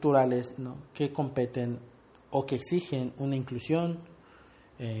estructurales, ¿no?, que competen o que exigen una inclusión,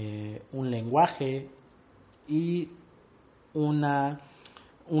 un lenguaje y un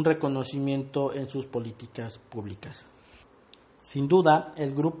reconocimiento en sus políticas públicas. Sin duda,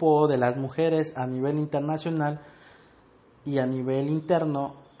 el grupo de las mujeres a nivel internacional y a nivel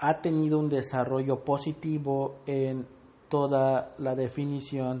interno ha tenido un desarrollo positivo en toda la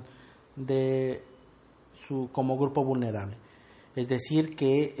definición de como grupo vulnerable. Es decir,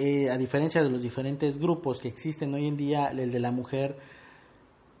 que a diferencia de los diferentes grupos que existen hoy en día, el de la mujer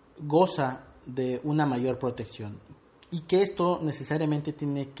goza de una mayor protección, y que esto necesariamente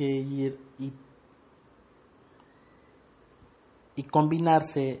tiene que ir y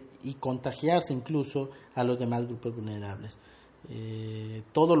combinarse y contagiarse incluso a los demás grupos vulnerables.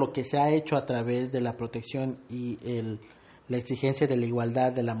 Todo lo que se ha hecho a través de la protección y la exigencia de la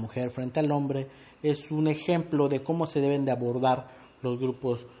igualdad de la mujer frente al hombre es un ejemplo de cómo se deben de abordar los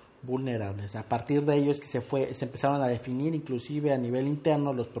grupos vulnerables. A partir de ello es que se empezaron a definir inclusive a nivel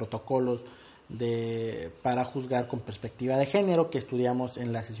interno los protocolos para juzgar con perspectiva de género que estudiamos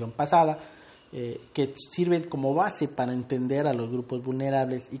en la sesión pasada, que sirven como base para entender a los grupos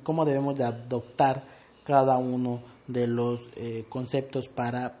vulnerables y cómo debemos de adoptar cada uno de los conceptos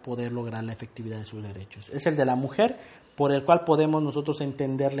para poder lograr la efectividad de sus derechos. Es el de la mujer, por el cual podemos nosotros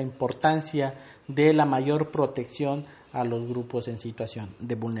entender la importancia de la mayor protección a los grupos en situación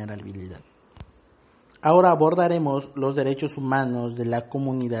de vulnerabilidad. Ahora abordaremos los derechos humanos de la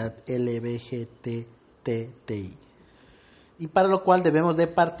comunidad LGBTTI. y para lo cual debemos de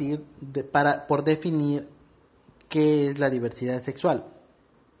partir por definir qué es la diversidad sexual,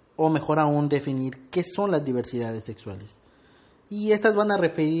 o mejor aún definir qué son las diversidades sexuales. Y estas van a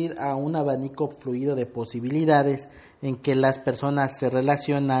referir a un abanico fluido de posibilidades en que las personas se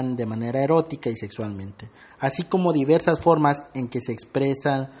relacionan de manera erótica y sexualmente, así como diversas formas en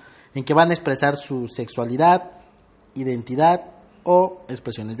que van a expresar su sexualidad, identidad o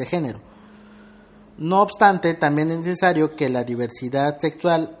expresiones de género. No obstante, también es necesario que la diversidad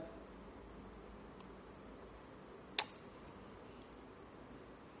sexual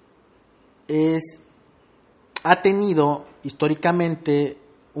ha tenido históricamente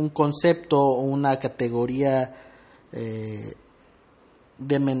un concepto o una categoría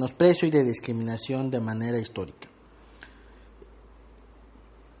de menosprecio y de discriminación de manera histórica.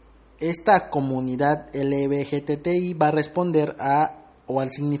 Esta comunidad LGBTI va a responder al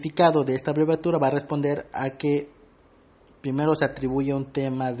significado de esta abreviatura, va a responder a que primero se atribuye un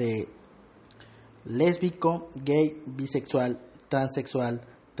tema de lésbico, gay, bisexual, transexual,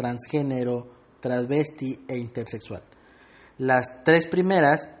 transgénero, transvesti e intersexual. Las tres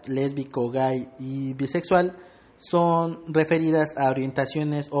primeras, lésbico, gay y bisexual, son referidas a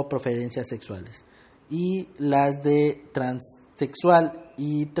orientaciones o preferencias sexuales, y las de transexual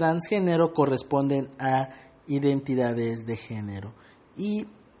y transgénero corresponden a identidades de género, y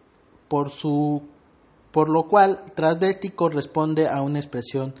por lo cual transvesti corresponde a una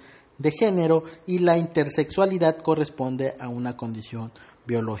expresión de género y la intersexualidad corresponde a una condición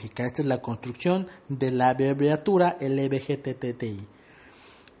biológica. Esta es la construcción de la abreviatura LGBTI.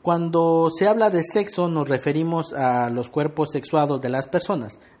 Cuando se habla de sexo nos referimos a los cuerpos sexuados de las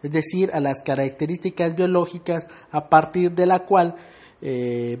personas, es decir, a las características biológicas a partir de la cual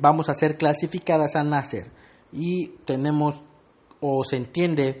vamos a ser clasificadas al nacer, y tenemos o se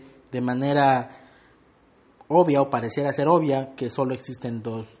entiende de manera obvia o pareciera ser obvia que solo existen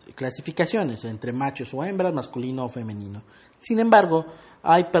dos clasificaciones, entre machos o hembras, masculino o femenino. Sin embargo,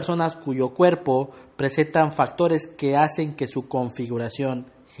 hay personas cuyo cuerpo presentan factores que hacen que su configuración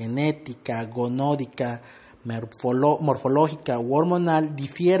genética, gonódica, morfológica u hormonal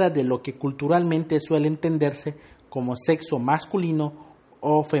difiera de lo que culturalmente suele entenderse como sexo masculino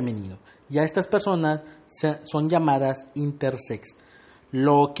o femenino. Y a estas personas son llamadas intersex,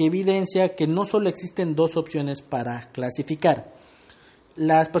 lo que evidencia que no solo existen dos opciones para clasificar.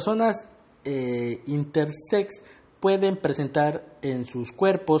 Las personas intersex pueden presentar en sus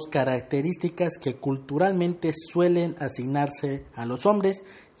cuerpos características que culturalmente suelen asignarse a los hombres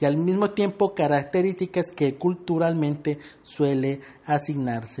y al mismo tiempo características que culturalmente suele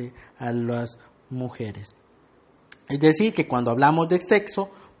asignarse a las mujeres. Es decir, que cuando hablamos de sexo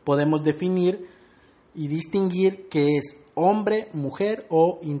podemos definir y distinguir qué es hombre, mujer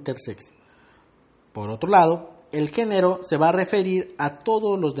o intersex. Por otro lado, el género se va a referir a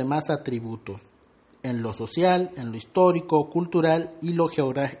todos los demás atributos, en lo social, en lo histórico, cultural y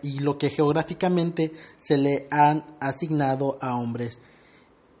lo que geográficamente se le han asignado a hombres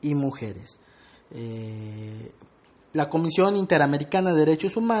y mujeres. La Comisión Interamericana de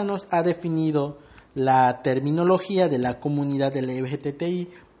Derechos Humanos ha definido la terminología de la comunidad LGBTI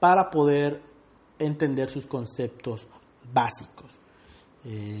para poder entender sus conceptos básicos.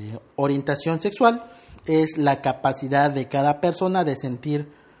 Orientación sexual es la capacidad de cada persona de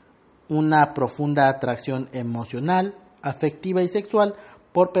sentir una profunda atracción emocional, afectiva y sexual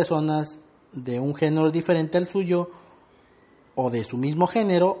por personas de un género diferente al suyo, o de su mismo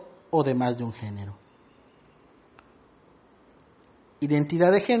género, o de más de un género.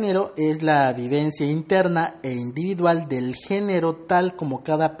 Identidad de género es la vivencia interna e individual del género tal como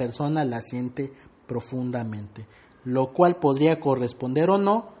cada persona la siente profundamente, lo cual podría corresponder o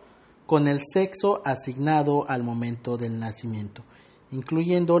no con el sexo asignado al momento del nacimiento,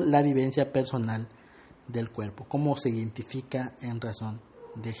 incluyendo la vivencia personal del cuerpo, cómo se identifica en razón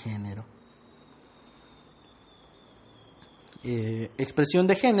de género. Expresión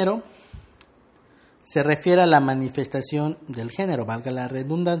de género se refiere a la manifestación del género, valga la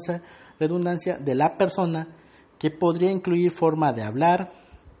redundancia, de la persona, que podría incluir forma de hablar,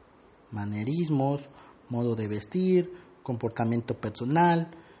 manerismos, modo de vestir, comportamiento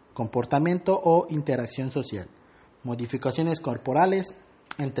personal, comportamiento o interacción social, modificaciones corporales,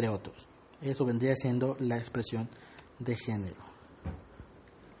 entre otros. Eso vendría siendo la expresión de género.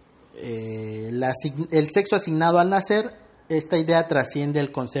 El sexo asignado al nacer, esta idea trasciende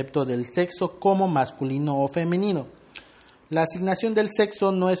el concepto del sexo como masculino o femenino. La asignación del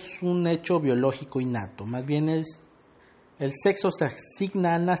sexo no es un hecho biológico innato, más bien el sexo se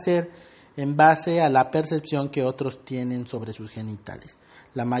asigna al nacer en base a la percepción que otros tienen sobre sus genitales.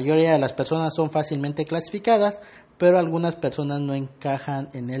 La mayoría de las personas son fácilmente clasificadas, pero algunas personas no encajan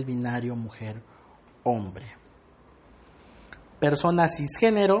en el binario mujer-hombre. Persona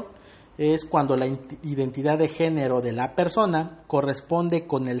cisgénero es cuando la identidad de género de la persona corresponde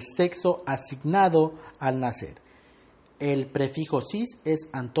con el sexo asignado al nacer. El prefijo cis es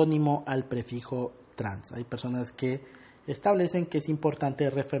antónimo al prefijo trans. Hay personas que establecen que es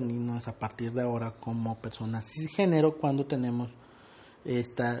importante referirnos a partir de ahora como personas cisgénero cuando tenemos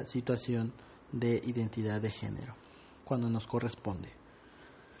esta situación de identidad de género, cuando nos corresponde.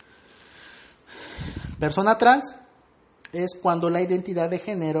 Persona trans es cuando la identidad de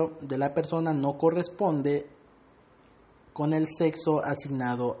género de la persona no corresponde con el sexo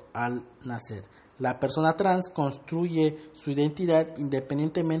asignado al nacer. La persona trans construye su identidad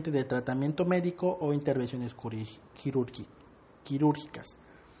independientemente de tratamiento médico o intervenciones quirúrgicas.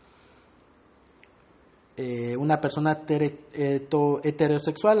 Una persona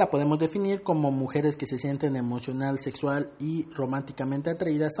heterosexual la podemos definir como mujeres que se sienten emocional, sexual y románticamente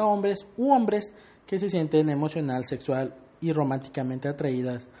atraídas a hombres, u hombres que se sienten emocional, sexual y románticamente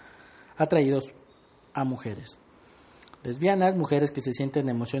atraídos a mujeres. Lesbianas, mujeres que se sienten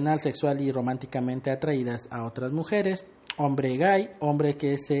emocional, sexual y románticamente atraídas a otras mujeres. Hombre gay, hombre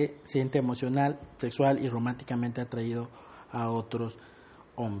que se siente emocional, sexual y románticamente atraído a otros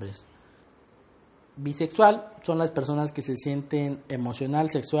hombres. Bisexual son las personas que se sienten emocional,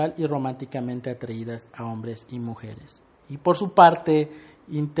 sexual y románticamente atraídas a hombres y mujeres. Y por su parte,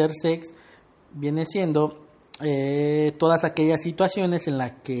 intersex viene siendo todas aquellas situaciones en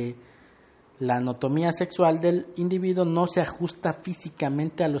las que la anatomía sexual del individuo no se ajusta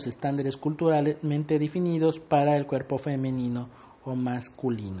físicamente a los estándares culturalmente definidos para el cuerpo femenino o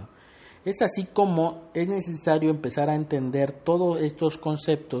masculino. Es así como es necesario empezar a entender todos estos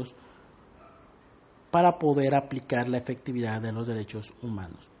conceptos para poder aplicar la efectividad de los derechos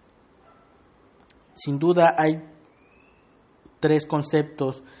humanos. Sin duda hay 3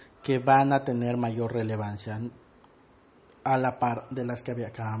 conceptos que van a tener mayor relevancia a la par de las que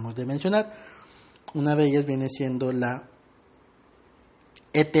acabamos de mencionar. Una de ellas viene siendo la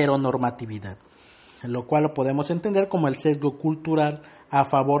heteronormatividad, lo cual lo podemos entender como el sesgo cultural a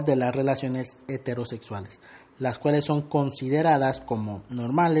favor de las relaciones heterosexuales, las cuales son consideradas como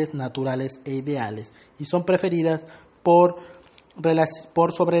normales, naturales e ideales y son preferidas por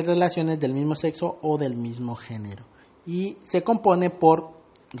sobre relaciones del mismo sexo o del mismo género, y se compone por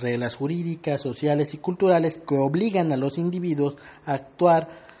reglas jurídicas, sociales y culturales que obligan a los individuos a actuar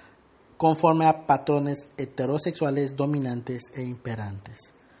conforme a patrones heterosexuales dominantes e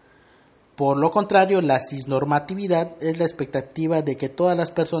imperantes. Por lo contrario, la cisnormatividad es la expectativa de que todas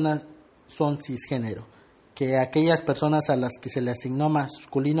las personas son cisgénero, que aquellas personas a las que se les asignó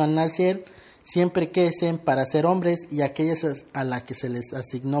masculino al nacer siempre crecen para ser hombres, y aquellas a las que se les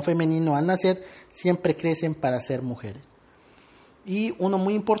asignó femenino al nacer siempre crecen para ser mujeres. Y uno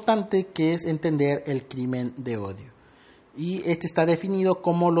muy importante, que es entender el crimen de odio. Y este está definido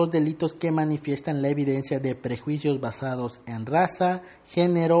como los delitos que manifiestan la evidencia de prejuicios basados en raza,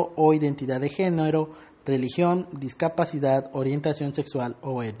 género o identidad de género, religión, discapacidad, orientación sexual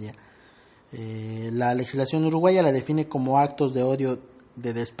o etnia. La legislación uruguaya la define como actos de odio,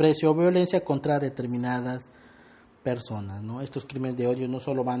 de desprecio o violencia contra determinadas personas, ¿no? Estos crímenes de odio no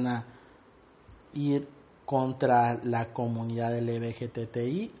solo van a ir contra la comunidad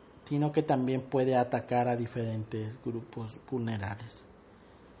LGBTI, sino que también puede atacar a diferentes grupos vulnerables.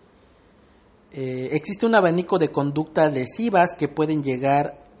 Existe un abanico de conductas lesivas que pueden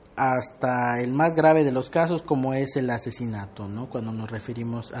llegar hasta el más grave de los casos, como es el asesinato, ¿no? Cuando nos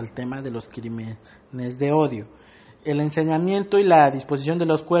referimos al tema de los crímenes de odio. El ensañamiento y la disposición de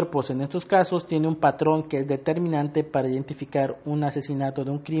los cuerpos en estos casos tiene un patrón que es determinante para identificar un asesinato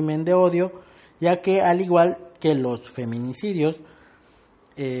de un crimen de odio, ya que al igual que los feminicidios,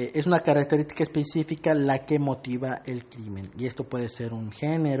 es una característica específica la que motiva el crimen, y esto puede ser un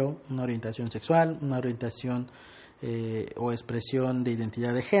género, una orientación sexual, una orientación o expresión de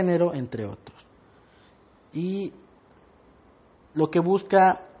identidad de género, entre otros. Y lo que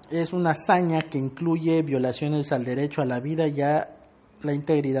busca es una hazaña que incluye violaciones al derecho a la vida y a la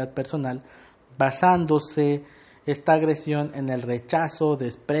integridad personal, basándose esta agresión en el rechazo,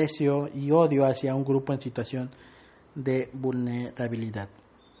 desprecio y odio hacia un grupo en situación de vulnerabilidad,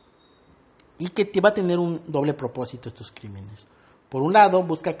 y que va a tener un doble propósito estos crímenes. Por un lado,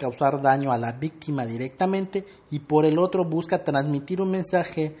 busca causar daño a la víctima directamente, y por el otro busca transmitir un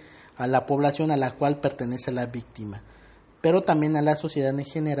mensaje a la población a la cual pertenece la víctima, pero también a la sociedad en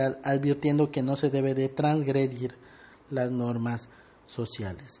general, advirtiendo que no se debe de transgredir las normas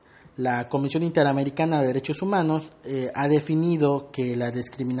sociales. La Comisión Interamericana de Derechos Humanos ha definido que la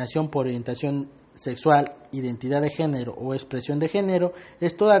discriminación por orientación sexual identidad de género o expresión de género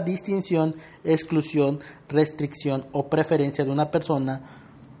es toda distinción, exclusión, restricción o preferencia de una persona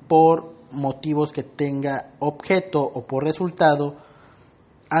por motivos que tenga objeto o por resultado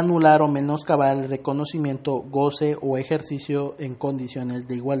anular o menoscabar el reconocimiento, goce o ejercicio en condiciones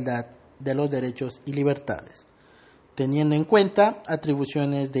de igualdad de los derechos y libertades, teniendo en cuenta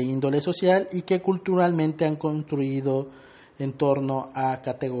atribuciones de índole social y que culturalmente han construido en torno a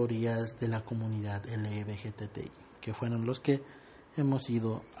categorías de la comunidad LGBTI, que fueron los que hemos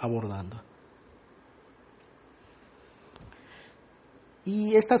ido abordando.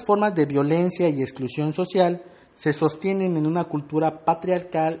 Y estas formas de violencia y exclusión social se sostienen en una cultura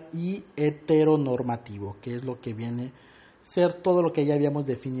patriarcal y heteronormativo, que es lo que viene a ser todo lo que ya habíamos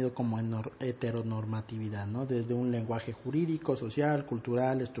definido como heteronormatividad, ¿no? Desde un lenguaje jurídico, social,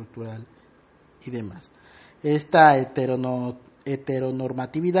 cultural, estructural y demás. Esta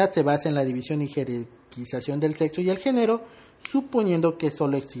heteronormatividad se basa en la división y jerarquización del sexo y el género, suponiendo que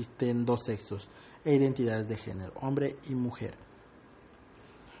solo existen dos sexos e identidades de género, hombre y mujer.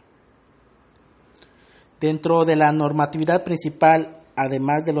 Dentro de la normatividad principal,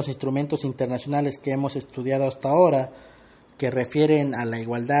 además de los instrumentos internacionales que hemos estudiado hasta ahora, que refieren a la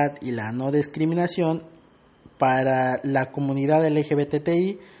igualdad y la no discriminación, para la comunidad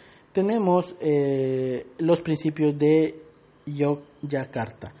LGBTI tenemos los principios de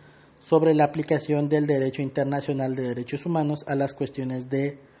Yogyakarta sobre la aplicación del derecho internacional de derechos humanos a las cuestiones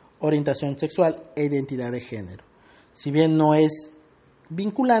de orientación sexual e identidad de género. Si bien no es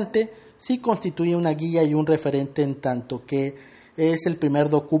vinculante, sí constituye una guía y un referente en tanto que es el primer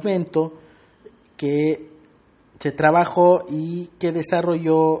documento que se trabajó y que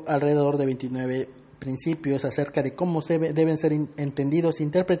desarrolló alrededor de 29 principios acerca de cómo deben ser entendidos,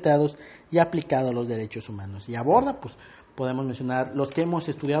 interpretados y aplicados los derechos humanos. Y aborda, pues, podemos mencionar los que hemos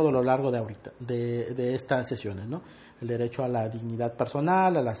estudiado a lo largo de estas sesiones, ¿no? El derecho a la dignidad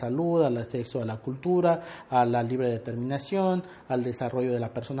personal, a la salud, al acceso a la cultura, a la libre determinación, al desarrollo de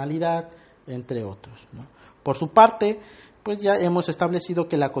la personalidad, entre otros, ¿no? Por su parte, pues ya hemos establecido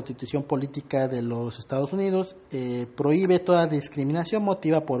que la Constitución Política de los Estados Unidos prohíbe toda discriminación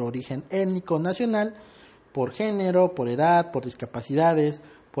motivada por origen étnico nacional, por género, por edad, por discapacidades,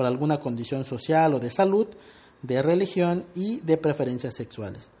 por alguna condición social o de salud, de religión y de preferencias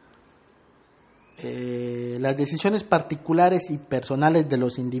sexuales. Las decisiones particulares y personales de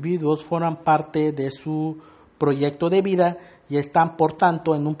los individuos forman parte de su proyecto de vida y están, por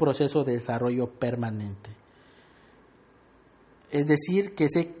tanto, en un proceso de desarrollo permanente. Es decir, que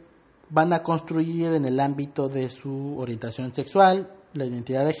se van a construir en el ámbito de su orientación sexual, la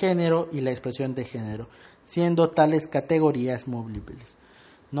identidad de género y la expresión de género, siendo tales categorías movibles.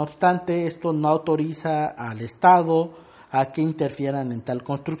 No obstante, esto no autoriza al Estado a que interfieran en tal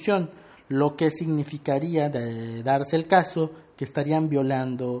construcción, lo que significaría, de darse el caso, que estarían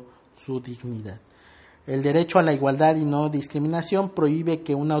violando su dignidad. El derecho a la igualdad y no discriminación prohíbe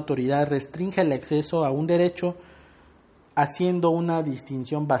que una autoridad restrinja el acceso a un derecho haciendo una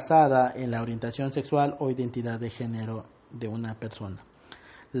distinción basada en la orientación sexual o identidad de género de una persona.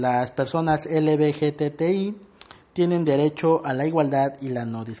 Las personas LGBTI tienen derecho a la igualdad y la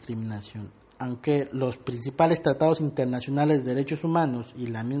no discriminación, aunque los principales tratados internacionales de derechos humanos y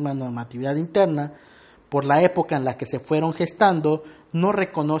la misma normatividad interna, por la época en la que se fueron gestando, no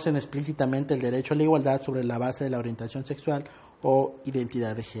reconocen explícitamente el derecho a la igualdad sobre la base de la orientación sexual o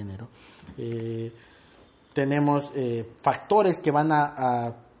identidad de género. Tenemos factores que van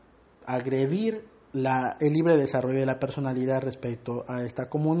a agredir el libre desarrollo de la personalidad respecto a esta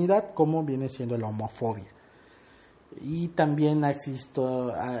comunidad, como viene siendo la homofobia. Y también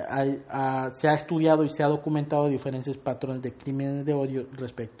se ha estudiado y se ha documentado diferentes patrones de crímenes de odio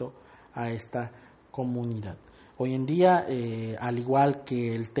respecto a esta comunidad. Hoy en día, al igual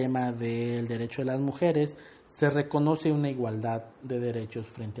que el tema del derecho de las mujeres, se reconoce una igualdad de derechos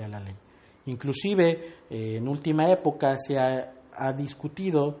frente a la ley. Inclusive, en última época se ha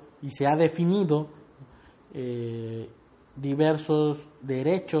discutido y se ha definido diversos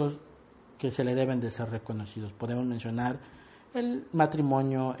derechos que se le deben de ser reconocidos. Podemos mencionar el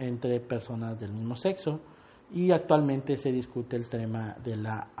matrimonio entre personas del mismo sexo y actualmente se discute el tema de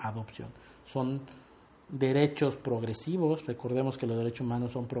la adopción. Son derechos progresivos, recordemos que los derechos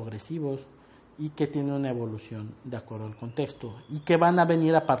humanos son progresivos y que tienen una evolución de acuerdo al contexto y que van a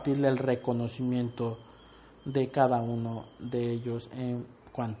venir a partir del reconocimiento de cada uno de ellos en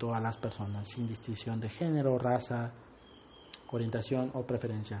cuanto a las personas, sin distinción de género, raza, orientación o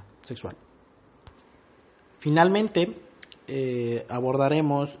preferencia sexual. Finalmente,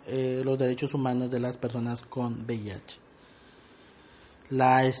 abordaremos los derechos humanos de las personas con VIH.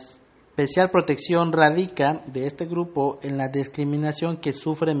 La especial protección radica de este grupo en la discriminación que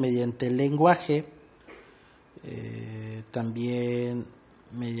sufre mediante el lenguaje, también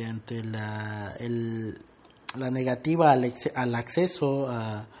mediante la negativa al acceso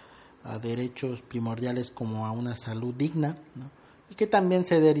a derechos primordiales como a una salud digna, ¿no? Y que también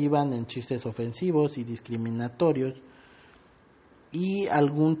se derivan en chistes ofensivos y discriminatorios y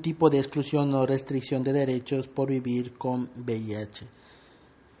algún tipo de exclusión o restricción de derechos por vivir con VIH.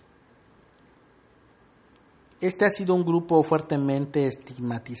 Este ha sido un grupo fuertemente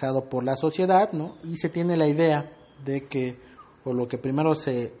estigmatizado por la sociedad, ¿no? Y se tiene la idea de que, por lo que primero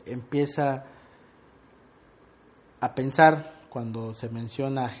se empieza a pensar cuando se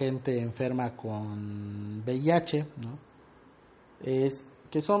menciona gente enferma con VIH, ¿no? Es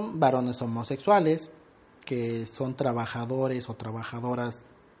que son varones homosexuales, que son trabajadores o trabajadoras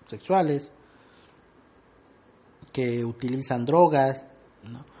sexuales, que utilizan drogas,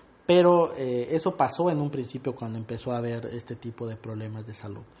 ¿no? Pero eso pasó en un principio cuando empezó a haber este tipo de problemas de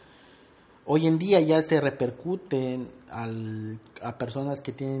salud. Hoy en día ya se repercuten a personas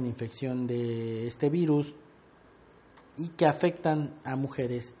que tienen infección de este virus y que afectan a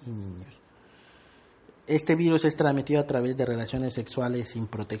mujeres y niños. Este virus es transmitido a través de relaciones sexuales sin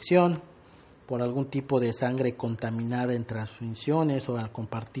protección, por algún tipo de sangre contaminada en transfusiones o al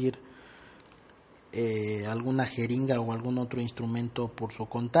compartir alguna jeringa o algún otro instrumento por su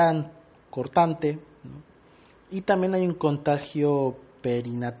cortante, ¿no? Y también hay un contagio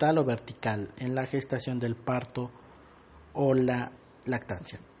perinatal o vertical en la gestación del parto o la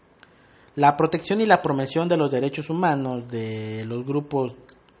lactancia. La protección y la promoción de los derechos humanos de los grupos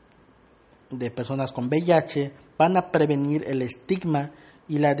de personas con VIH van a prevenir el estigma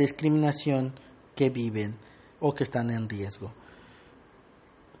y la discriminación que viven o que están en riesgo.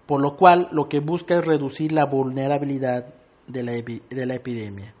 Por lo cual, lo que busca es reducir la vulnerabilidad de la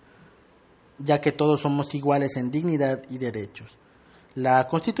epidemia, ya que todos somos iguales en dignidad y derechos. La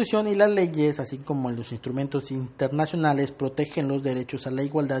Constitución y las leyes, así como los instrumentos internacionales, protegen los derechos a la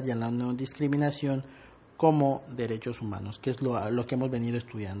igualdad y a la no discriminación como derechos humanos, que es lo que hemos venido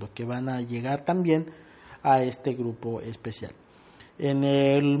estudiando, que van a llegar también a este grupo especial. En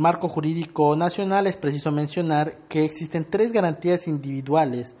el marco jurídico nacional es preciso mencionar que existen 3 garantías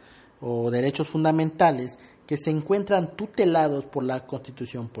individuales o derechos fundamentales que se encuentran tutelados por la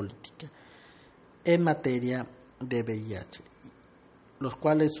Constitución política en materia de VIH, los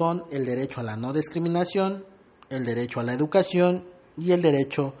cuales son el derecho a la no discriminación, el derecho a la educación y el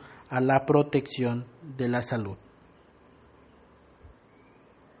derecho a la protección de la salud.